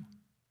of view.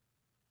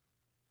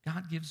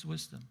 God gives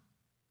wisdom.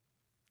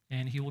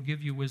 And he will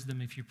give you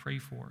wisdom if you pray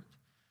for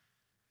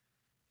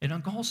it.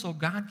 And also,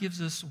 God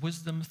gives us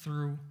wisdom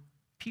through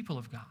people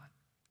of God.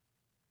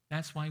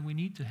 That's why we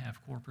need to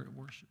have corporate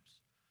worships.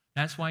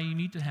 That's why you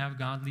need to have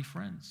godly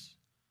friends.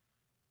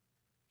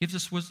 Gives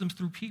us wisdom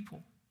through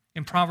people.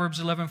 In Proverbs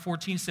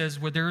 11:14 says,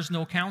 where there is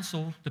no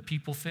counsel, the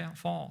people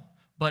fall.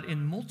 But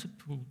in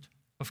multitude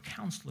of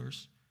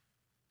counselors,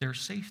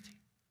 there's safety.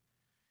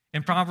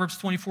 In Proverbs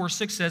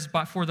 24:6 says,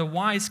 but for the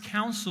wise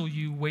counsel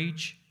you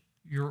wage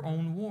your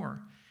own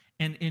war.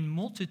 And in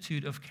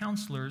multitude of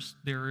counselors,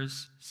 there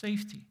is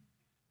safety.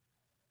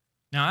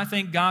 Now, I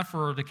thank God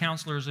for the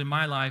counselors in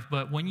my life,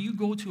 but when you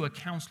go to a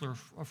counselor,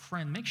 a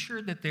friend, make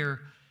sure that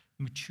they're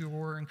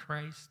mature in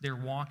Christ, they're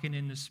walking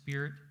in the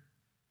Spirit.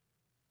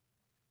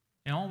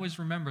 And always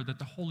remember that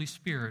the Holy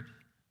Spirit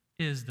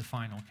is the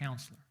final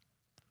counselor.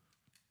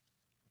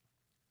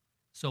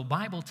 So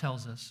Bible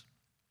tells us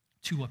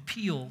to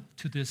appeal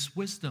to this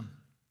wisdom.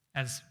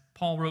 As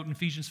Paul wrote in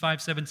Ephesians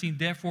 5:17,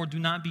 therefore do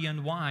not be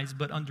unwise,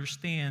 but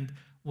understand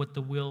what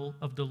the will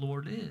of the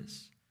Lord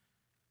is.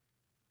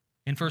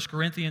 In 1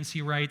 Corinthians,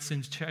 he writes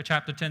in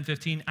chapter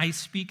 10:15, I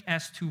speak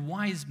as to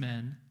wise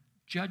men,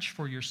 judge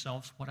for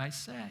yourselves what I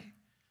say.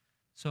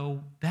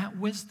 So that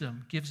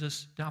wisdom gives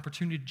us the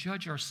opportunity to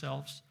judge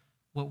ourselves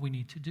what we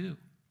need to do.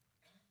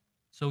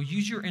 So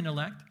use your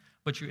intellect,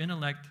 but your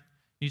intellect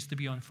needs to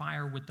be on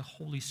fire with the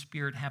Holy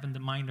Spirit, having the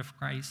mind of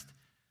Christ,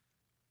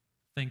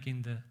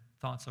 thinking the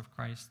thoughts of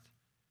Christ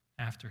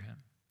after him.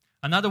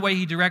 Another way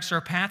he directs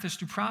our path is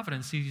through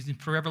providence. In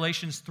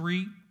Revelations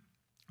 3,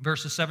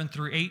 verses 7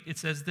 through 8, it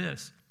says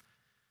this.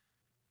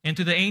 And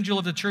to the angel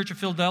of the church of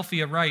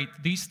Philadelphia write,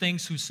 these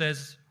things who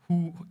says,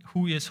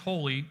 who is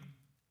holy,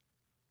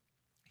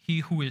 he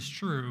who is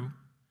true,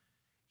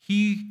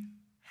 he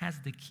has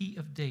the key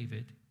of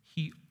David.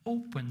 He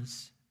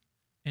opens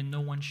and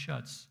no one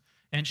shuts,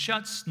 and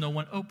shuts, no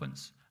one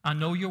opens. I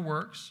know your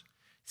works.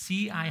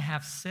 See, I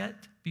have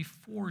set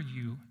before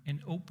you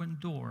an open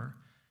door,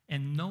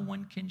 and no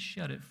one can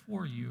shut it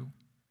for you.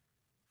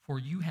 For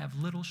you have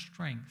little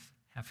strength,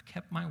 have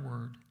kept my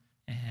word,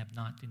 and have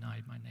not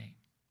denied my name.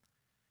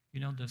 You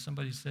know,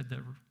 somebody said that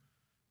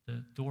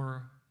the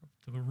door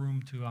to a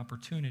room to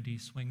opportunity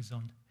swings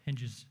on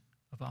hinges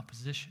of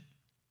opposition.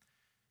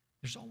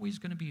 There's always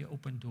going to be an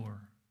open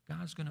door.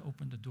 God's going to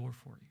open the door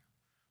for you.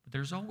 But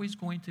there's always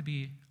going to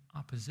be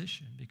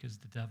opposition because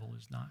the devil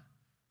is not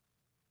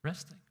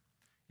resting.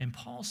 And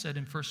Paul said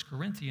in 1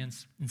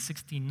 Corinthians in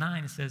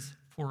 16:9, it says,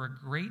 for a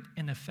great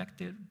and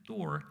effective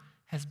door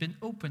has been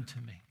opened to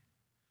me.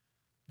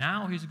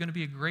 Now he's going to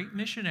be a great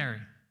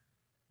missionary.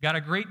 Got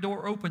a great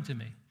door open to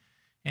me.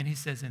 And he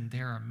says, and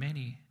there are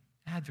many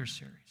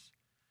adversaries.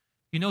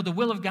 You know, the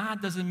will of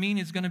God doesn't mean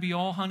it's going to be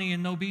all honey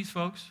and no bees,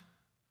 folks.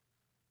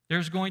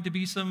 There's going to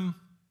be some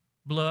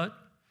blood.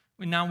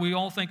 Now, we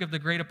all think of the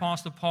great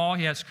apostle Paul.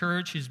 He has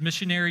courage, his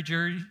missionary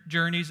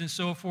journeys and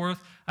so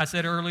forth. I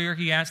said earlier,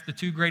 he asked the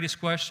two greatest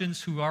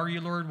questions. Who are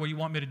you, Lord? What do you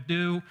want me to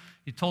do?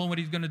 He told him what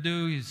he's going to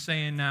do. He's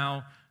saying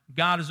now,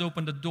 God has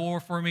opened the door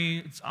for me.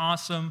 It's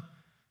awesome.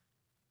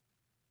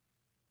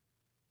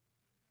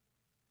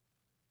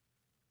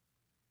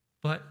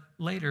 But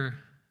later,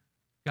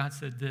 God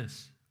said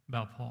this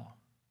about Paul.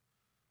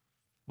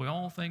 We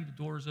all think the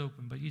door is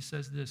open, but he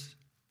says this.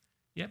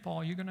 Yeah,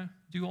 Paul, you're going to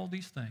do all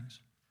these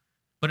things.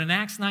 But in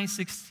Acts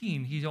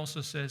 9:16, he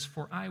also says,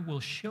 for I will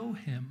show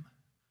him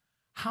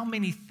how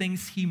many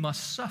things he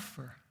must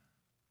suffer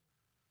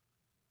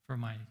for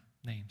my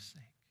name's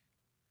sake.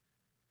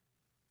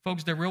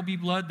 Folks, there will be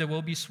blood, there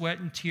will be sweat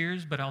and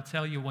tears, but I'll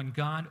tell you, when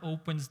God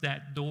opens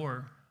that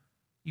door,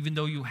 even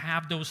though you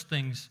have those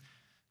things,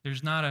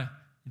 there's not a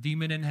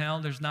demon in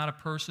hell, there's not a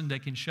person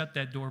that can shut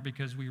that door,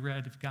 because we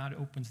read if God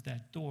opens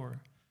that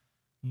door,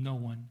 no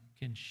one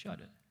can shut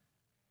it.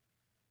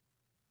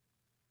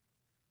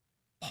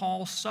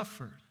 Paul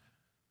suffered,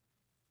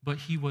 but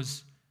he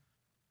was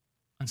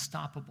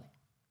unstoppable.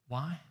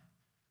 Why?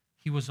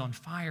 He was on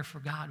fire for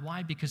God.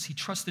 Why? Because he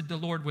trusted the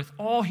Lord with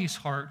all his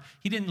heart.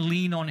 He didn't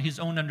lean on his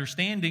own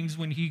understandings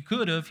when he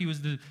could have. He was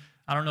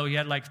he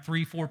had like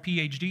 3-4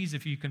 PhDs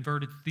if you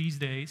converted these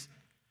days.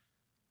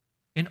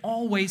 In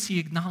all ways, he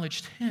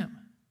acknowledged him.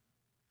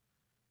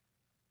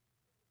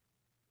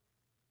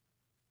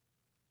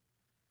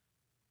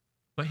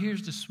 But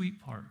here's the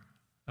sweet part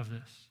of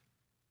this.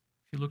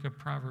 If you look at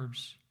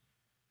Proverbs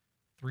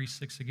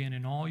 3:6 again,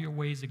 in all your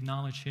ways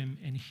acknowledge him,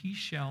 and he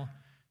shall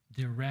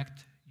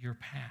direct your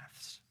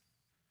paths.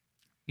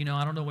 You know,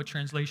 I don't know what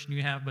translation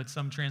you have, but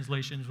some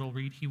translations will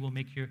read, he will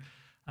make your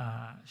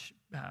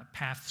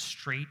path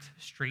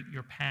straight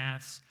your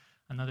paths.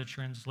 Another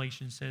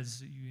translation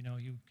says,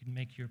 you can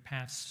make your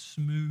paths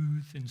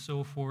smooth and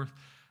so forth.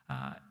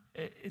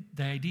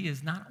 The idea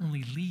is not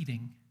only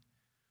leading,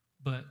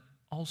 but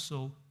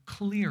also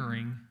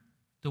clearing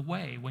the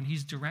way. When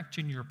he's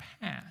directing your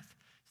path,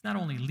 he's not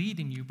only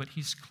leading you, but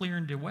he's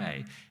clearing the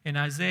way. In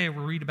Isaiah,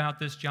 we'll read about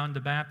this, John the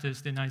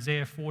Baptist, in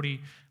Isaiah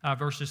 40,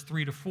 verses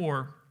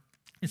 3-4.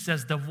 It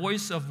says, the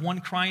voice of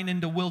one crying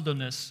in the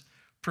wilderness,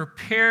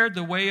 prepare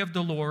the way of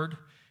the Lord,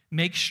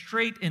 make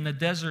straight in the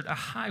desert a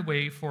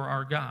highway for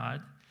our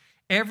God.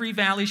 Every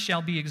valley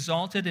shall be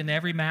exalted, and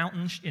every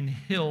mountain and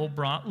hill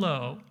brought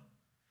low,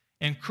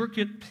 and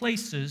crooked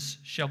places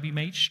shall be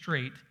made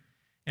straight,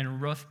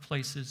 and rough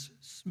places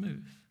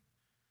smooth.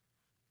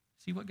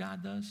 See what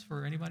God does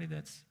for anybody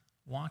that's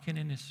walking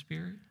in his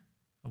spirit?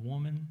 A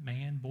woman,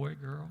 man, boy,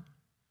 girl.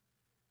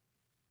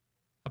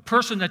 A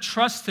person that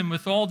trusts him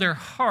with all their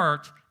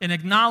heart and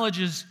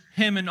acknowledges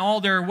him in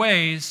all their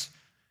ways,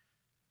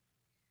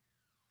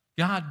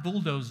 God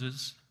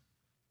bulldozes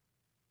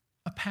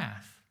a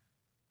path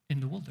in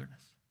the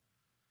wilderness.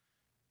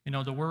 You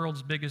know, the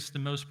world's biggest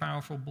and most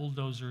powerful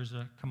bulldozer is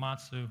a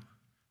Komatsu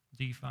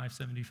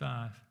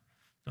D575.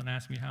 Don't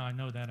ask me how I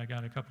know that. I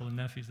got a couple of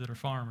nephews that are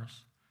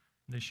farmers.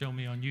 They show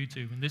me on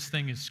YouTube. And this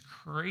thing is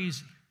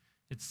crazy.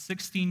 It's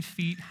 16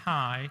 feet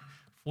high,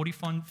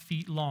 45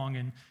 feet long,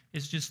 and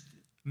it's just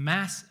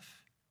massive.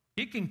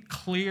 It can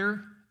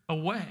clear a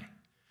way.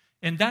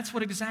 And that's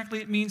what exactly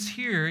it means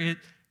here.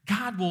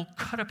 God will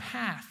cut a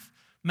path.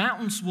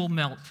 Mountains will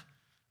melt.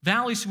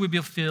 Valleys will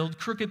be filled.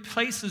 Crooked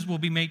places will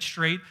be made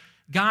straight.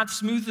 God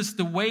smooths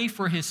the way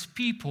for his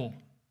people.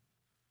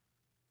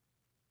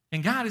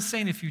 And God is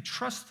saying, if you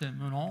trust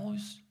him in all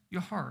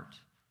your heart,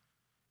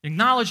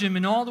 acknowledge him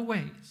in all the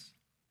ways,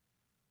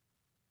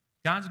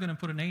 God's going to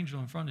put an angel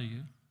in front of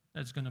you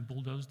that's going to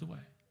bulldoze the way.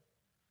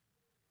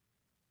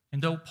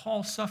 And though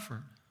Paul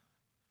suffered,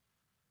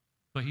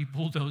 but he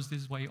bulldozed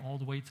his way all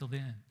the way till the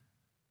end.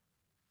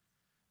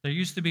 There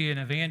used to be an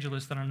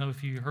evangelist, I don't know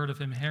if you heard of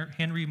him,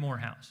 Henry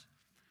Morehouse.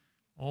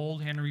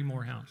 Old Henry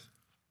Morehouse.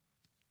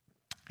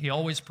 He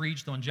always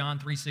preached on John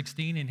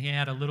 3:16, and he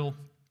had a little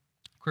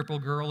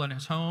crippled girl in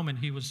his home, and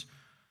he was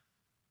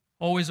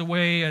always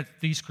away at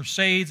these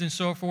crusades and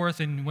so forth,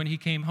 and when he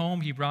came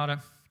home, he brought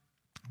a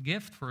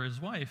gift for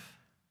his wife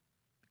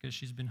because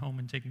she's been home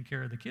and taking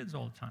care of the kids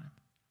all the time.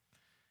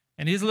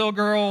 And his little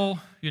girl,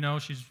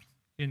 she's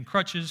in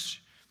crutches.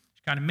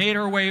 She kind of made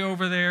her way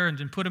over there and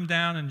then put him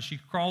down, and she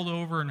crawled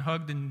over and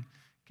hugged and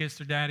kissed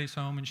her daddy's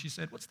home, and she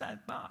said, "What's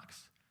that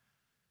box?"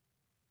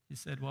 He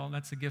said, "Well,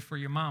 that's a gift for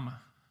your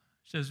mama."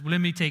 She says, "Well,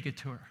 let me take it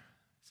to her."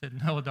 I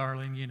said, "No,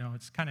 darling,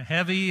 it's kind of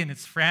heavy and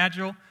it's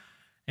fragile,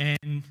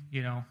 and,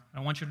 I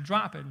want you to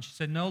drop it." And she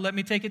said, "No, let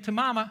me take it to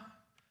Mama."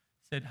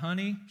 I said,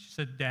 "Honey," she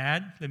said,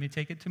 "Dad, let me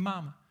take it to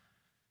Mama."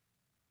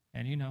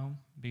 And,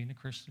 being a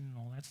Christian and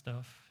all that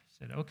stuff, I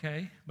said,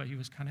 "Okay," but he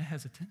was kind of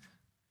hesitant.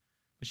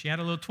 But she had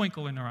a little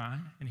twinkle in her eye,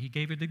 and he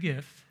gave her the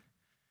gift,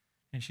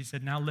 and she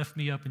said, "Now lift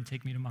me up and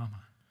take me to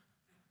Mama."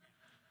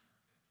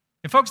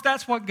 And folks,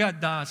 that's what God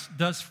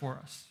does for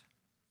us.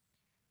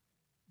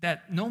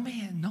 That no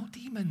man, no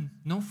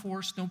demon, no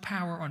force, no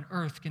power on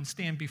earth can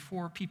stand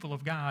before people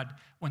of God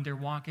when they're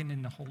walking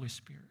in the Holy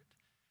Spirit.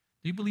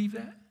 Do you believe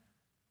that?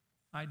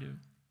 I do.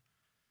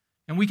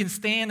 And we can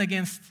stand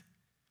against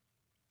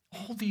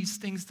all these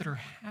things that are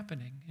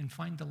happening and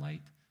find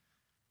delight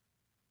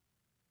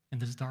in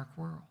this dark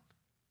world.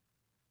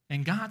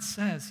 And God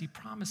says, He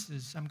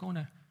promises, "I'm going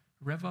to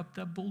rev up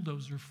that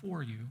bulldozer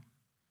for you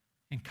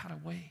and cut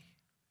away.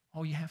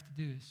 All you have to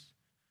do is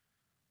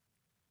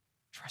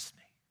trust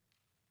me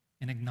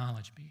and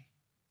acknowledge me,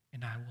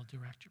 and I will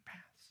direct your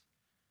paths."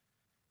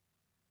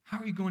 How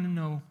are you going to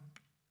know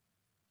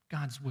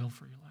God's will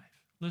for your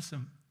life?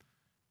 Listen,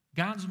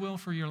 God's will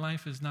for your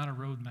life is not a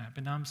roadmap,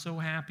 and I'm so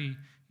happy,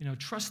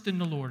 trust in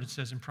the Lord, it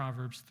says in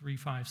Proverbs 3,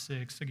 5,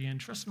 6. Again,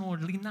 trust in the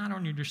Lord, lean not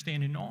on your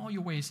understanding, in all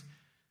your ways,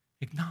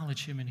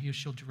 acknowledge Him, and He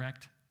shall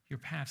direct your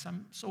paths.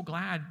 I'm so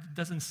glad it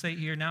doesn't say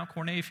here, "Now,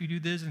 Cornea, if you do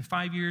this, in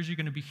 5 years, you're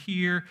going to be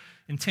here.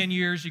 In 10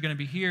 years, you're going to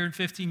be here. In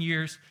 15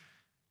 years,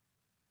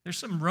 there's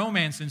some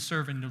romance in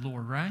serving the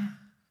Lord, right?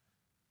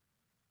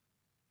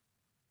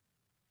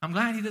 I'm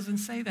glad He doesn't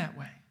say that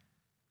way.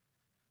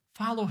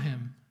 Follow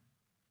Him.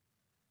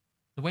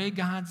 The way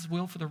God's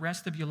will for the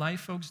rest of your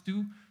life, folks,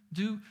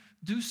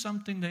 do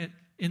something that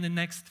in the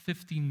next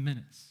 15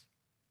 minutes.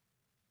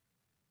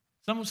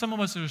 Some of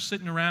us are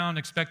sitting around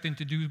expecting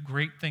to do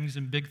great things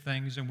and big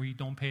things, and we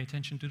don't pay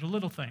attention to the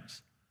little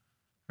things,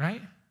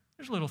 right?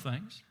 There's little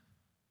things.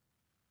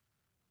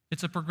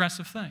 It's a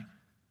progressive thing.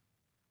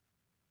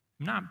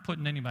 I'm not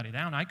putting anybody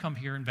down. I come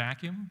here and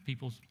vacuum.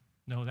 People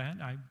know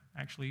that. I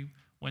actually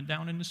went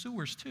down in the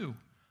sewers too.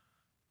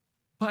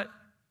 But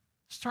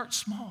start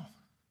small.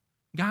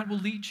 God will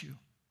lead you.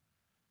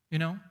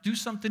 Do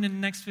something in the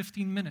next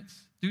 15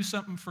 minutes. Do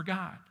something for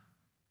God.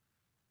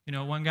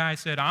 One guy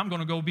said, "I'm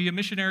going to go be a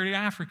missionary to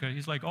Africa."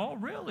 He's like, "Oh,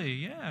 really?"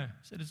 "Yeah."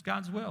 I said, "It's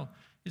God's will."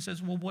 He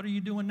says, "Well, what are you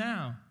doing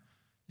now?"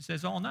 He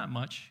says, "Oh, not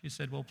much." He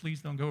said, "Well,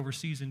 please don't go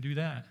overseas and do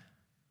that."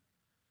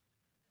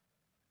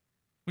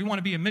 We want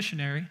to be a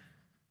missionary,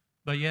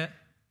 but yet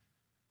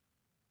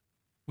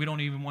we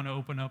don't even want to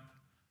open up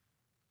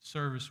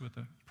service with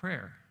a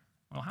prayer.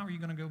 Well, how are you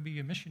going to go be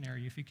a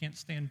missionary if you can't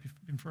stand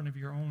in front of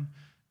your own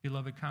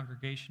beloved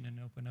congregation and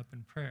open up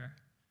in prayer?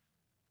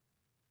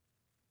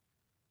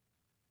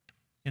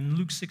 In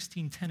Luke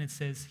 16:10, it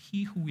says,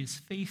 "He who is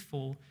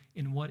faithful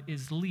in what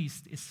is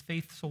least is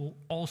faithful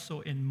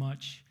also in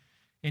much.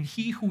 And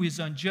he who is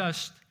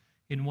unjust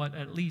in what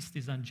at least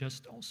is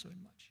unjust also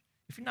in much."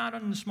 If you're not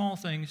on the small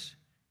things,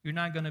 you're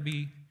not going to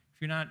be,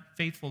 if you're not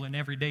faithful in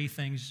everyday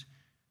things,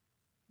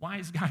 why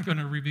is God going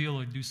to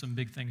reveal and do some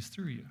big things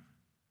through you?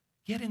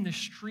 Get in the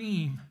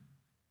stream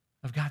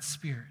of God's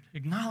Spirit.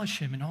 Acknowledge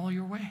Him in all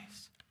your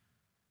ways.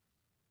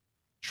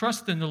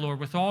 Trust in the Lord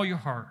with all your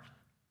heart.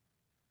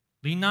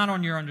 Lean not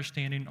on your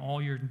understanding, in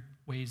all your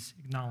ways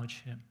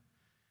acknowledge Him.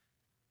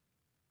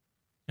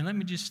 And let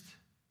me just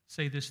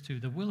say this too.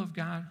 The will of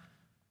God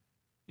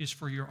is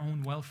for your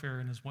own welfare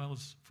and as well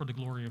as for the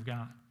glory of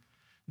God.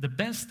 The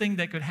best thing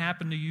that could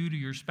happen to you, to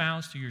your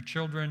spouse, to your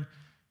children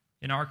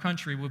in our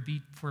country would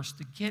be for us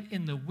to get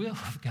in the will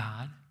of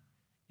God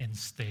and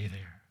stay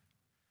there.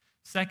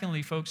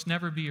 Secondly, folks,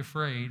 never be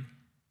afraid.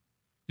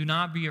 Do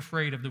not be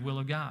afraid of the will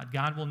of God.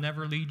 God will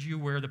never lead you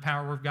where the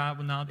power of God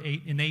will not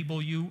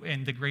enable you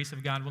and the grace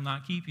of God will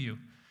not keep you.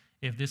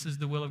 If this is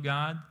the will of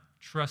God,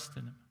 trust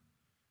in Him.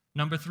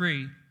 Number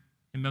 3,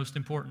 and most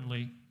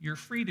importantly, you're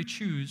free to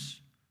choose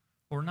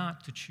or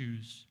not to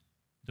choose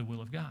the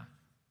will of God.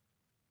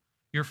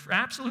 You're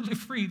absolutely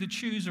free to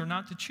choose or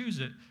not to choose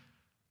it,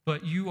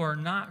 but you are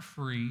not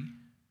free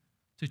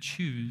to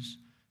choose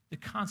the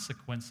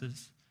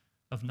consequences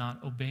of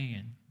not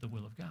obeying the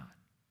will of God.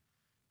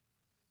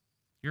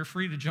 You're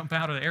free to jump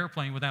out of the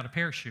airplane without a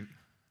parachute,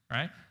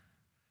 right?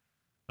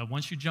 But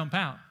once you jump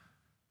out,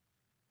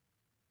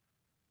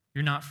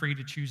 you're not free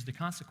to choose the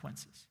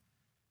consequences.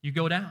 You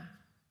go down.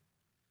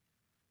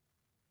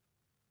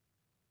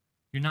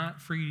 You're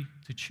not free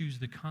to choose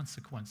the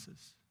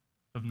consequences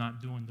of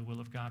not doing the will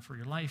of God for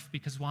your life.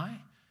 Because why?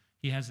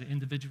 He has an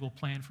individual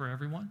plan for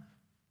everyone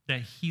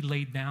that he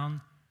laid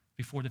down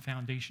before the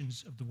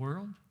foundations of the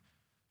world,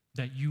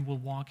 that you will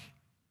walk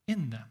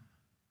in them.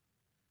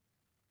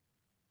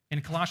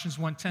 And Colossians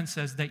 1:10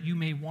 says that you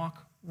may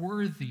walk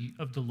worthy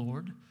of the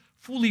Lord,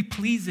 fully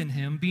pleasing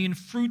him, being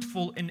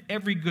fruitful in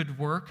every good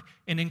work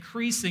and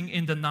increasing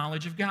in the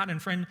knowledge of God.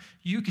 And friend,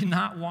 you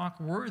cannot walk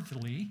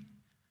worthily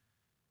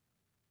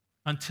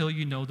until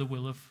you know the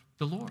will of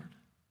the Lord.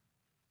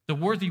 The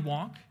worthy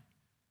walk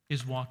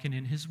is walking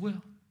in his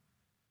will.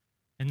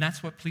 And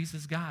that's what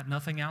pleases God.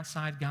 Nothing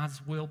outside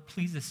God's will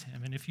pleases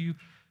him. And if you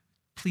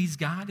please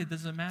God, it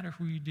doesn't matter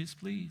who you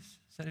displease.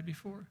 I said it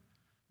before.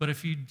 But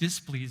if you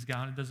displease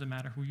God, it doesn't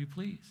matter who you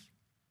please.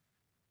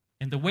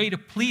 And the way to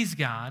please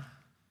God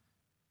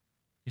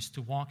is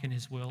to walk in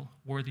his will,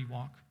 worthy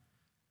walk,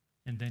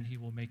 and then he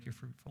will make you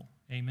fruitful.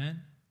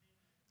 Amen?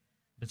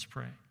 Let's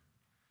pray.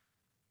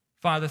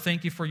 Father,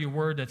 thank you for your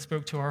word that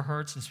spoke to our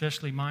hearts,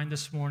 especially mine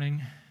this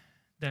morning,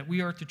 that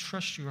we are to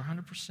trust you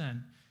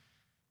 100%.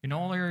 In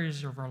all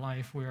areas of our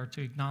life, we are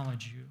to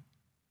acknowledge you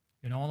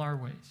in all our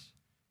ways.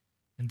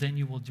 And then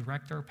you will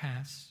direct our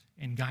paths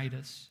and guide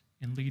us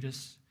and lead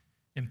us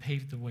and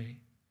pave the way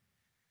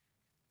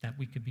that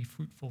we could be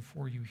fruitful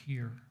for you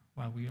here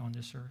while we are on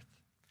this earth.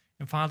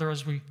 And Father,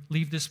 as we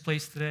leave this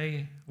place today,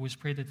 I always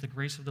pray that the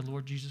grace of the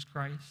Lord Jesus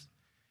Christ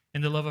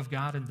and the love of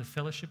God and the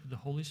fellowship of the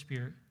Holy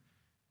Spirit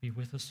be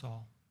with us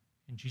all.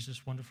 In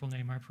Jesus' wonderful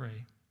name I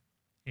pray.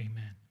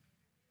 Amen.